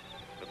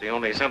 but the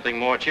only something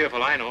more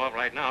cheerful I know of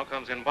right now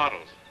comes in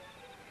bottles.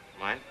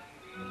 Mine?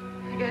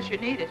 I guess you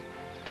need it.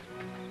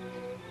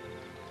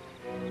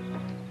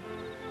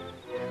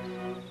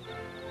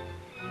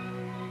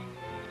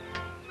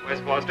 Where's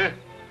Foster?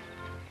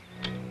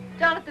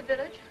 Down at the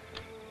village.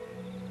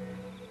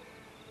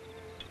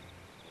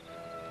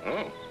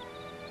 Oh.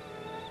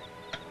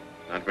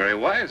 Not very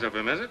wise of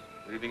him, is it?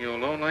 Leaving you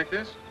alone like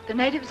this? The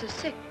natives are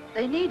sick.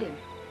 They need him.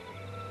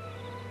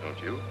 Don't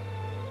you?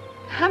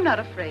 I'm not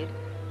afraid.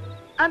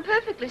 I'm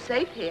perfectly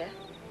safe here.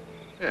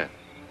 Yeah.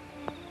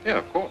 Yeah,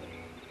 of course.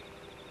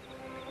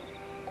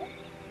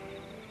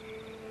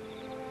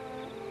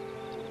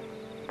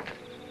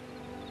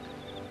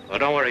 Oh,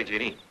 don't worry,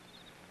 Jeanie.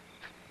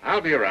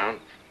 I'll be around.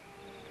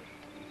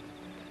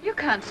 You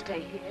can't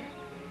stay here.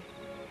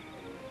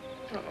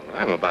 Oh,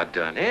 I'm about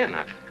done in.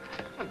 I'm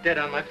dead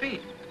on my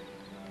feet.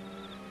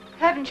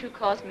 Haven't you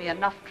caused me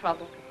enough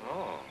trouble?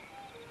 Oh,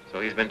 so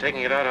he's been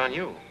taking it out on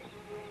you.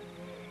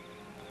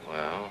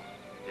 Well,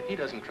 if he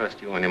doesn't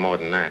trust you any more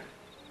than that,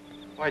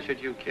 why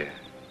should you care?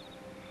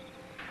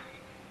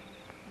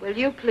 Will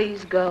you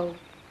please go?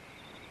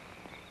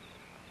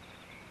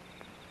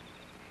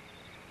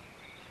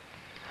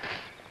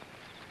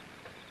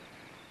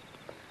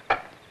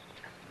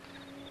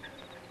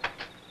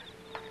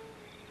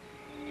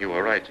 You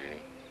were right,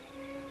 Jeanie.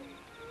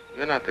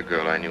 You're not the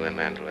girl I knew in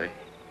Mandalay.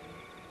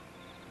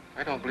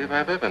 I don't believe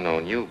I've ever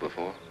known you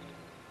before.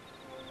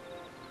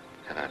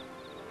 And I'm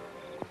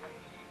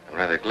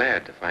rather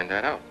glad to find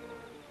that out.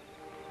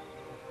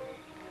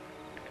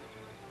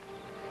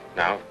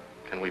 Now,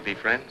 can we be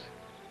friends?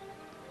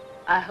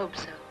 I hope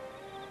so.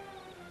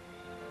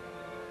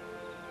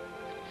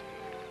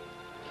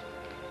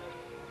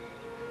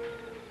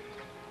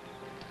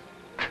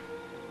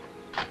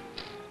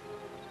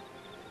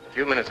 A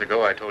few minutes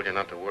ago, I told you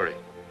not to worry.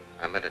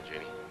 I meant it,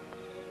 Jeanie.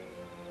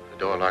 The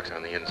door locks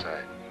on the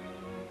inside.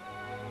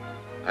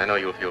 I know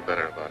you'll feel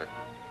better about it.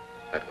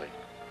 That way.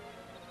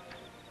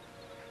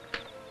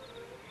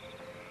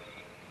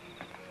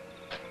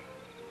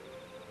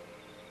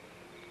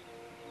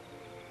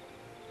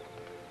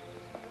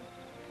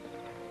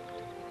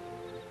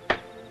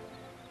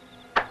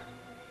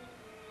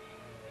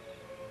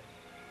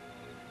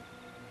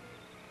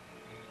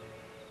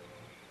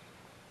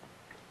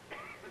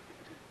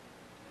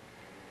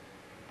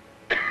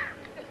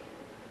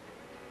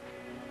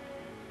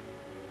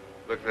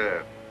 Look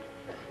there.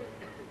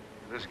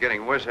 This is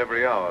getting worse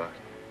every hour.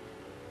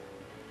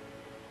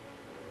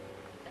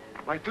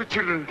 My two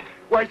children,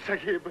 White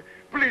Sahib,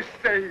 please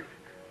save.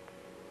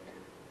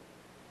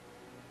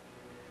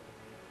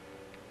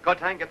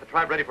 Kotan, get the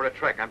tribe ready for a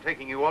trek. I'm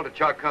taking you all to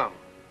Charkum.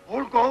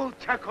 All go,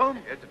 Chakum.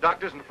 Get the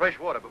doctors and fresh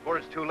water before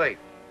it's too late.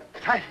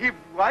 Sahib,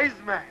 wise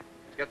man.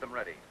 Let's get them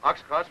ready.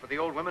 Ox carts for the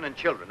old women and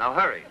children. Now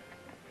hurry.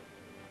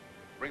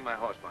 Bring my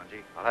horse,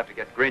 Bonji. I'll have to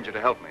get Grainger to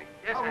help me.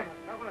 Yes, sir.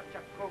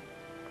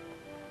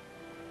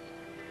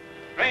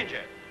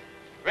 Grainger!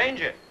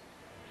 Grainger!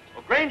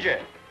 Oh, Grainger!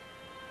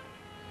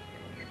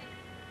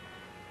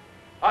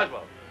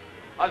 Oswald!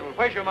 Oswald,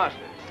 where's your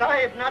master?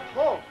 Sahib, not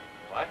home.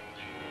 What?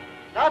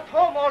 Not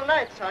home all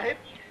night, Sahib.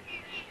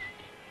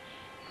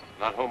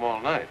 Not home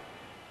all night.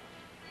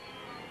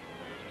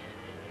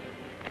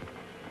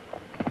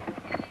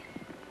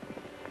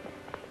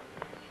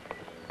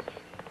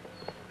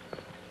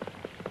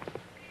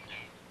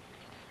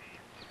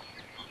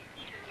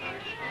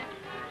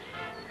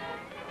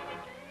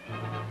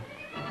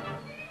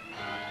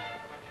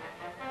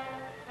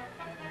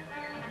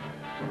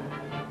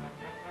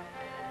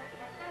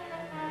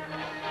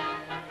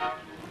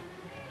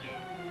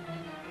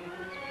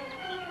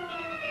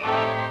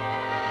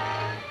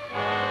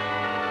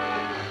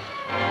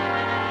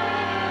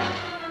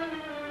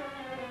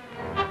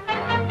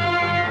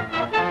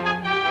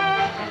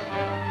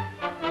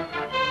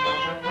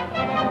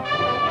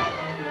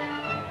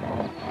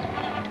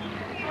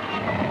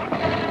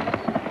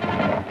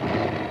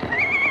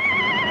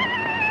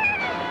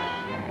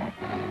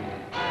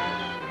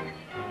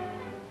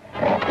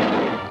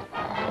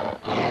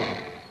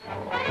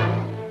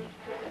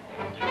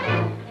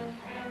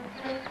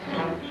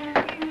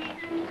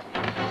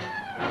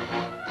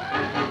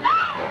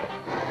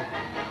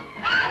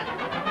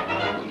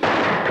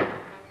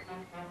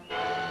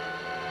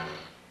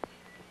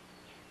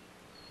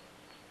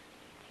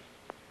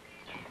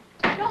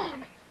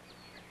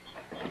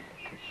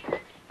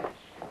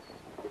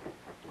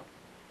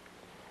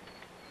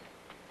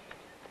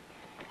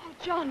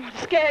 John, what a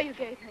scare you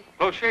gave me.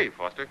 Close shave,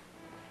 Foster.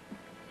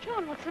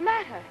 John, what's the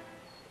matter?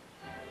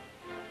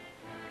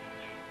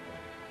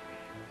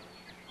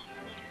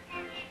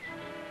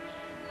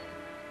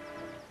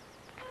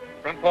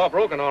 Front paw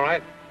broken, all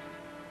right.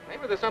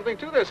 Maybe there's something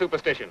to their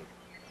superstition.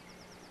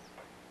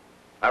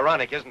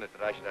 Ironic, isn't it,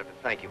 that I should have to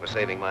thank you for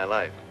saving my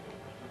life?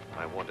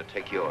 I want to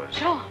take yours.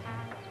 John!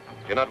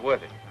 You're not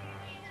worth it.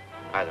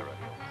 Either of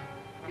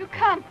you. You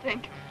can't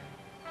think.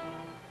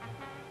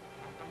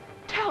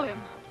 Tell him.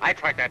 I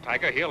tracked that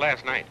tiger here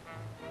last night.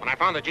 When I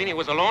found that Jeanie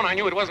was alone, I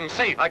knew it wasn't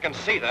safe. I can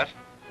see that.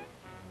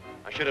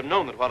 I should have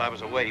known that while I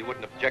was away, he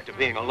wouldn't object to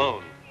being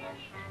alone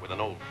with an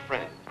old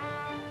friend.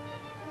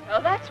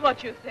 Oh, that's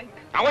what you think.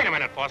 Now, wait a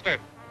minute, Foster.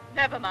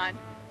 Never mind.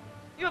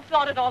 You've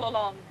thought it all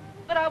along,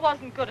 but I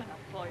wasn't good enough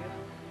for you.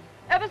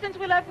 Ever since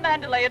we left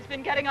Mandalay, it's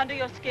been getting under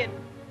your skin.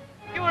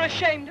 You were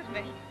ashamed of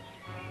me.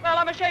 Well,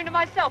 I'm ashamed of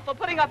myself for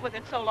putting up with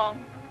it so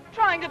long.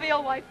 Trying to be a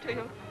wife to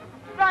you.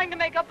 Trying to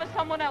make up for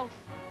someone else.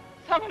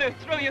 Someone who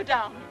threw you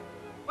down.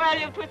 Well,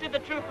 you've twisted the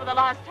truth for the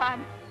last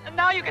time, and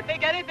now you can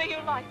think anything you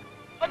like.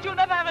 But you'll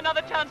never have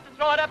another chance to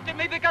throw it up to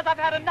me because I've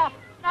had enough.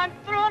 I'm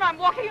through and I'm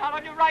walking out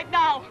on you right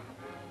now.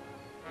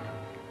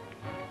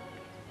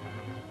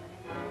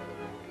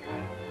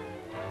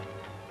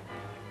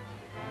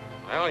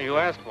 Well, you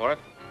asked for it.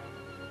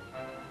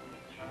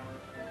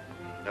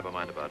 Never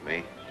mind about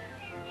me.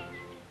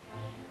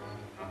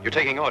 You're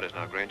taking orders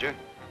now, Grainger.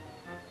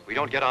 If we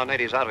don't get our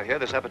natives out of here,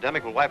 this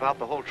epidemic will wipe out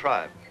the whole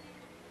tribe.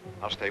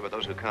 I'll stay with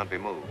those who can't be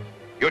moved.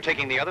 You're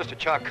taking the others to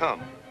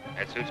Char-Cum.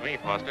 That suits me,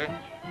 Foster.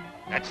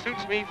 That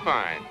suits me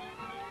fine.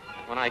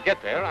 When I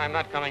get there, I'm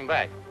not coming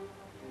back.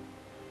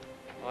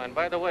 Oh, and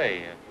by the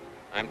way,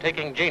 I'm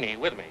taking Jeanie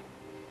with me.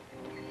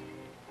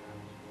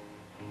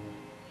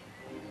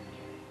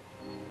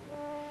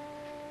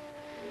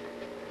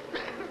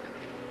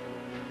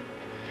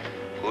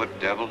 Poor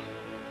devil.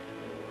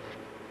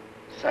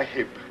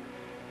 Sahib,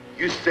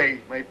 you say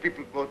my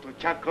people go to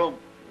Char-Cum.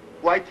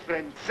 White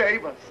friend,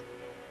 save us.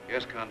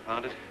 Yes,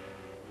 confound it.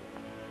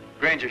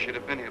 Grainger should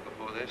have been here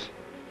before this.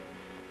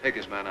 Take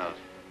this man out.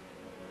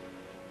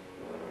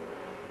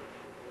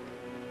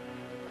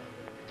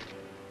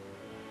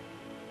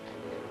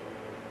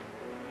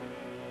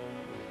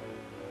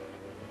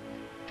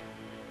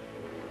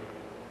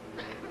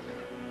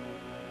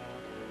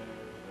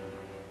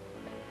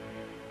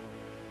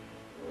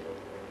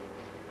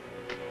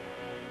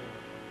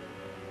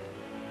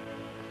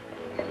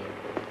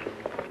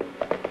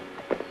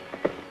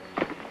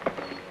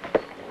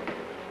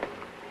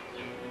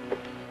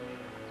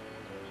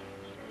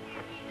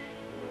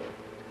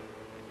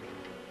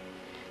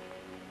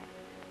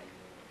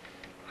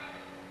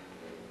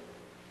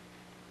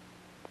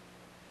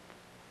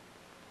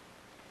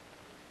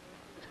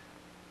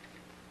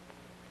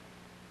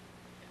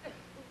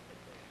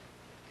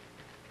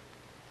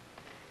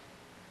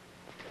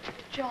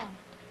 John.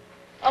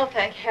 Oh,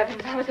 thank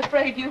heavens. I was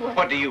afraid you were...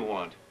 What do you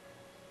want?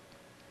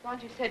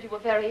 Bonji said you were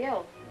very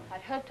ill.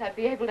 I'd hoped I'd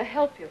be able to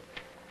help you.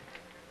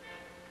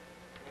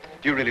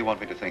 Do you really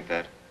want me to think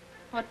that?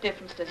 What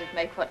difference does it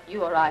make what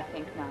you or I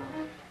think now?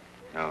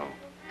 No.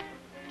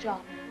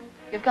 John,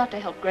 you've got to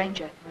help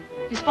Grainger.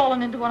 He's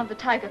fallen into one of the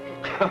tiger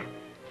pits.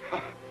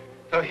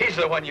 So he's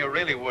the one you're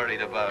really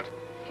worried about.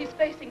 He's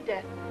facing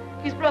death.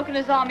 He's broken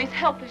his arm. He's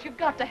helpless. You've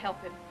got to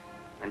help him.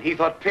 And he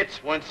thought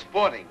pits weren't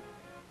sporting.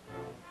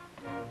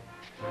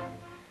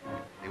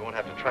 He won't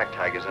have to track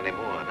tigers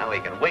anymore. Now he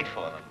can wait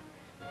for them.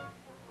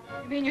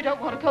 You mean you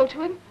don't want to go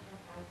to him?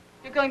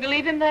 You're going to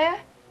leave him there?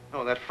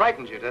 Oh, that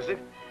frightens you, does it?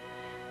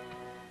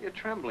 You're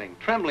trembling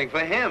for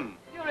him.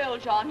 You're ill,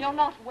 John. You're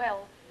not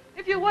well.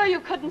 If you were, you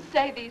couldn't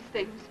say these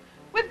things.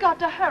 We've got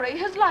to hurry.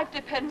 His life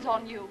depends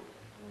on you.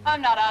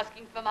 I'm not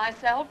asking for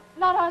myself,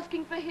 not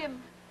asking for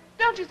him.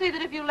 Don't you see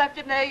that if you left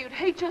him there, you'd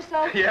hate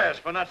yourself? Yes,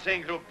 for not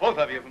seeing through both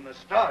of you from the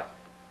start.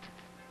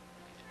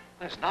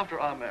 Listen, after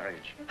our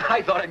marriage,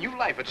 I thought a new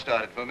life had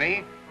started for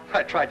me.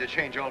 I tried to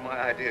change all my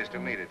ideas to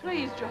meet it.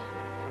 Please, John.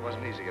 It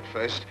wasn't easy at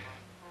first.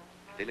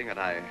 Feeling that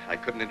I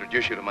couldn't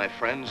introduce you to my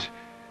friends.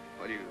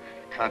 Well, you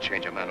can't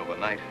change a man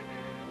overnight.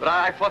 But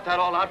I fought that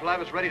all out till I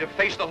was ready to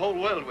face the whole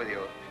world with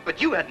you.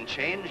 But you hadn't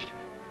changed.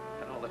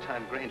 And all the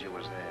time Grainger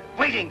was there,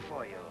 waiting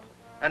for you.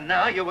 And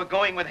now you were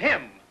going with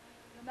him.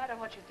 No matter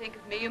what you think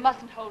of me, you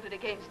mustn't hold it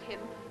against him.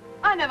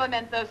 I never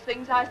meant those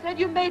things I said.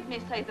 You made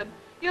me say them.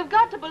 You've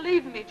got to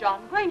believe me,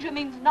 John. Grainger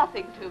means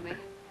nothing to me.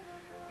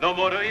 No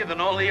more to you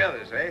than all the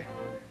others, eh?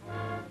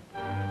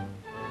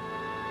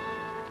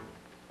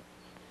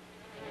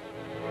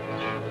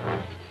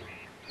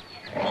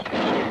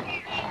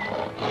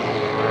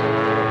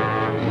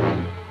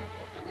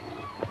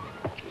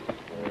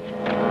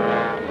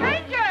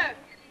 Grainger!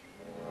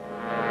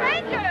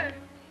 Grainger!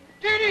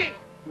 Jeanie,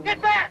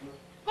 get back!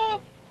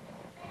 Go!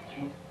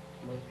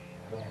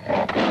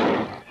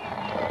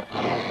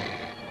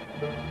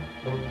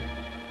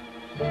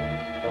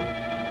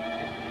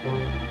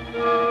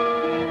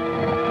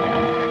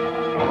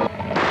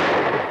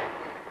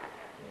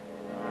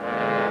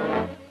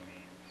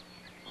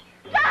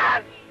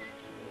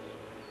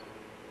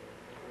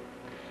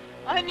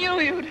 I knew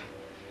you'd...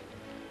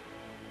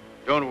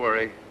 Don't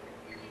worry.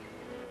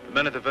 The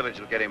men at the village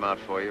will get him out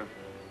for you.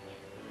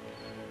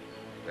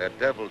 That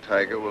devil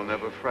tiger will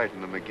never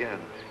frighten them again.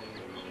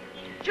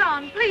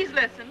 John, please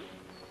listen.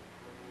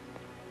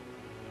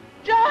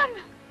 John!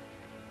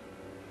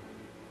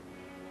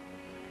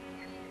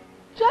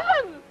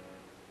 John!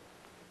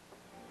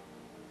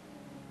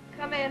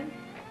 Come in.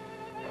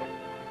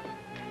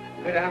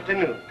 Good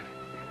afternoon.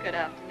 Good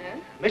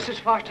afternoon. Mrs.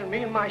 Foster,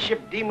 me and my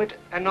ship deem it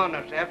an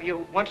honor to have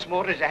you once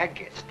more as our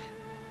guest.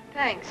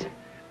 Thanks.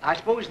 I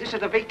suppose this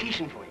is a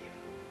vacation for you.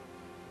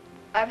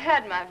 I've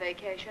had my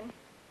vacation.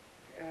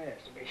 Yes,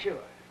 to be sure.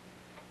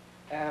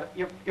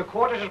 Your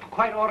quarters are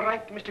quite all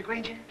right, Mr.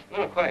 Grainger?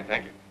 No, quite,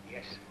 thank you.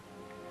 Yes.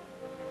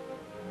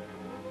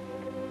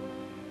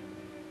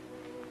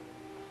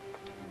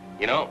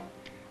 You know,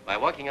 by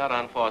walking out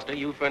on Foster,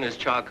 you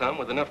furnished Charcum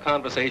with enough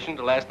conversation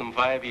to last them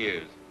 5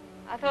 years.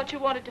 I thought you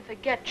wanted to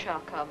forget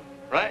Charcum.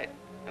 Right.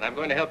 And I'm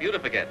going to help you to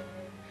forget.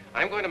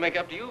 I'm going to make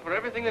up to you for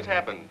everything that's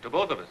happened, to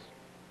both of us.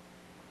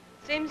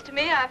 Seems to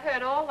me I've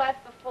heard all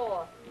that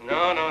before.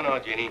 No,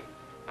 Jeanie.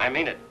 I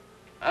mean it.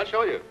 I'll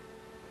show you.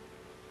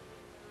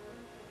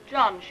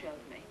 John showed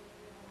me.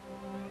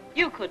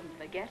 You couldn't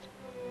forget.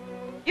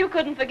 You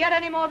couldn't forget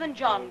any more than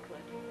John could.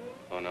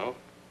 Oh, no?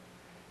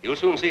 You'll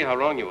soon see how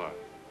wrong you are.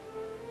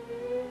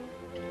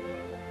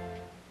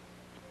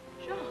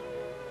 John.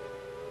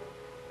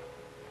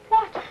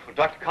 What? Well,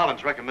 Dr.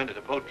 Collins recommended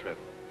a boat trip.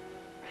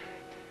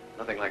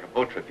 Nothing like a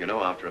boat trip, you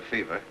know, after a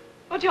fever.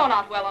 But you're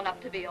not well enough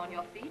to be on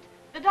your feet.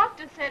 The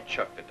doctor said...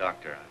 Chuck the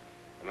doctor.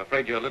 I'm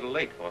afraid you're a little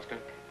late, Foster.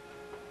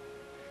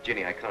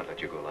 Jeanie, I can't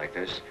let you go like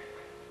this.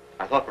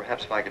 I thought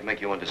perhaps if I could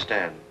make you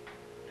understand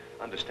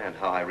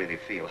how I really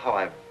feel, how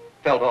I've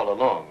felt all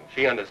along.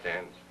 She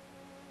understands.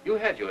 You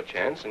had your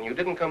chance, and you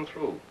didn't come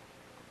through.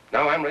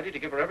 Now I'm ready to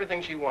give her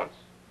everything she wants.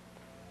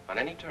 On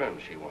any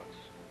terms she wants,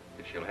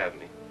 if she'll have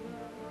me.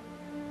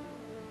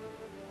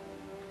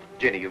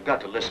 Jeanie, you've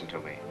got to listen to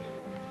me.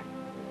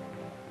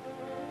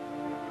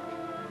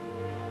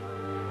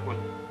 Well,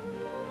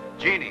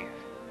 Jeanie.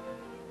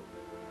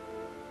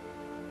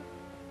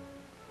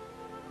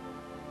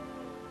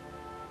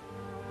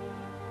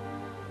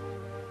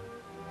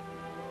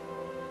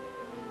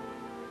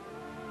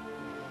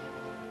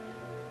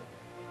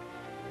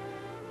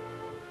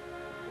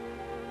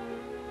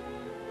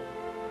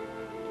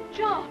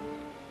 John.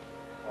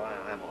 Oh,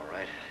 I'm all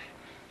right.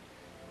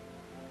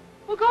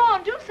 Well, go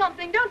on, do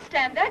something. Don't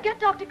stand there. Get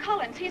Dr.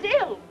 Collins. He's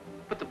ill.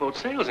 But the boat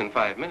sails in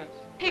 5 minutes.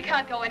 He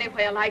can't go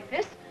anywhere like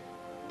this.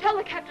 Tell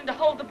the captain to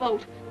hold the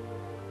boat.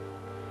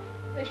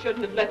 They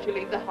shouldn't have let you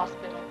leave the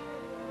hospital.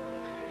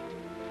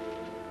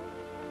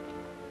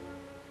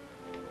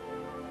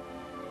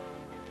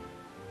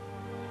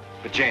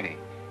 But Jeanie,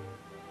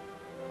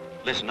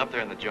 listen, up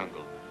there in the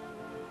jungle,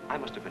 I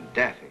must have been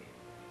daffy.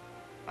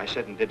 I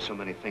said and did so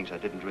many things I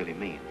didn't really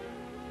mean.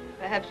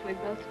 Perhaps we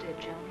both did,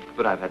 John.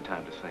 But I've had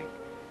time to think.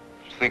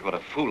 Just think what a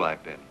fool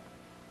I've been.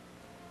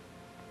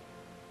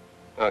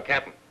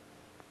 Captain.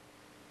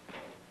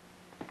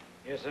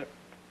 Yes, sir.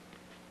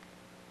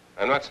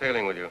 I'm not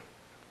sailing with you.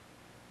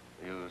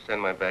 You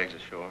send my bags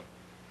ashore.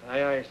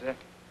 Aye, aye, sir.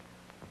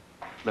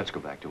 Let's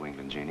go back to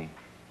England, Jeanie.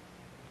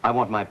 I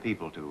want my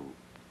people to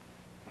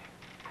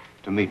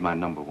meet my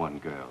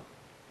 #1 girl.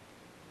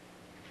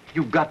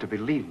 You've got to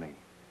believe me.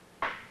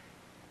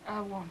 I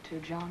want to,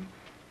 John.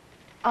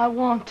 I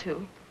want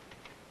to.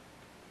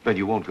 Then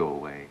you won't go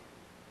away.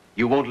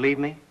 You won't leave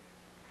me?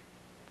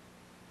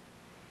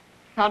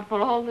 Not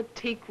for all the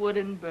teak wood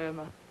in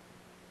Burma.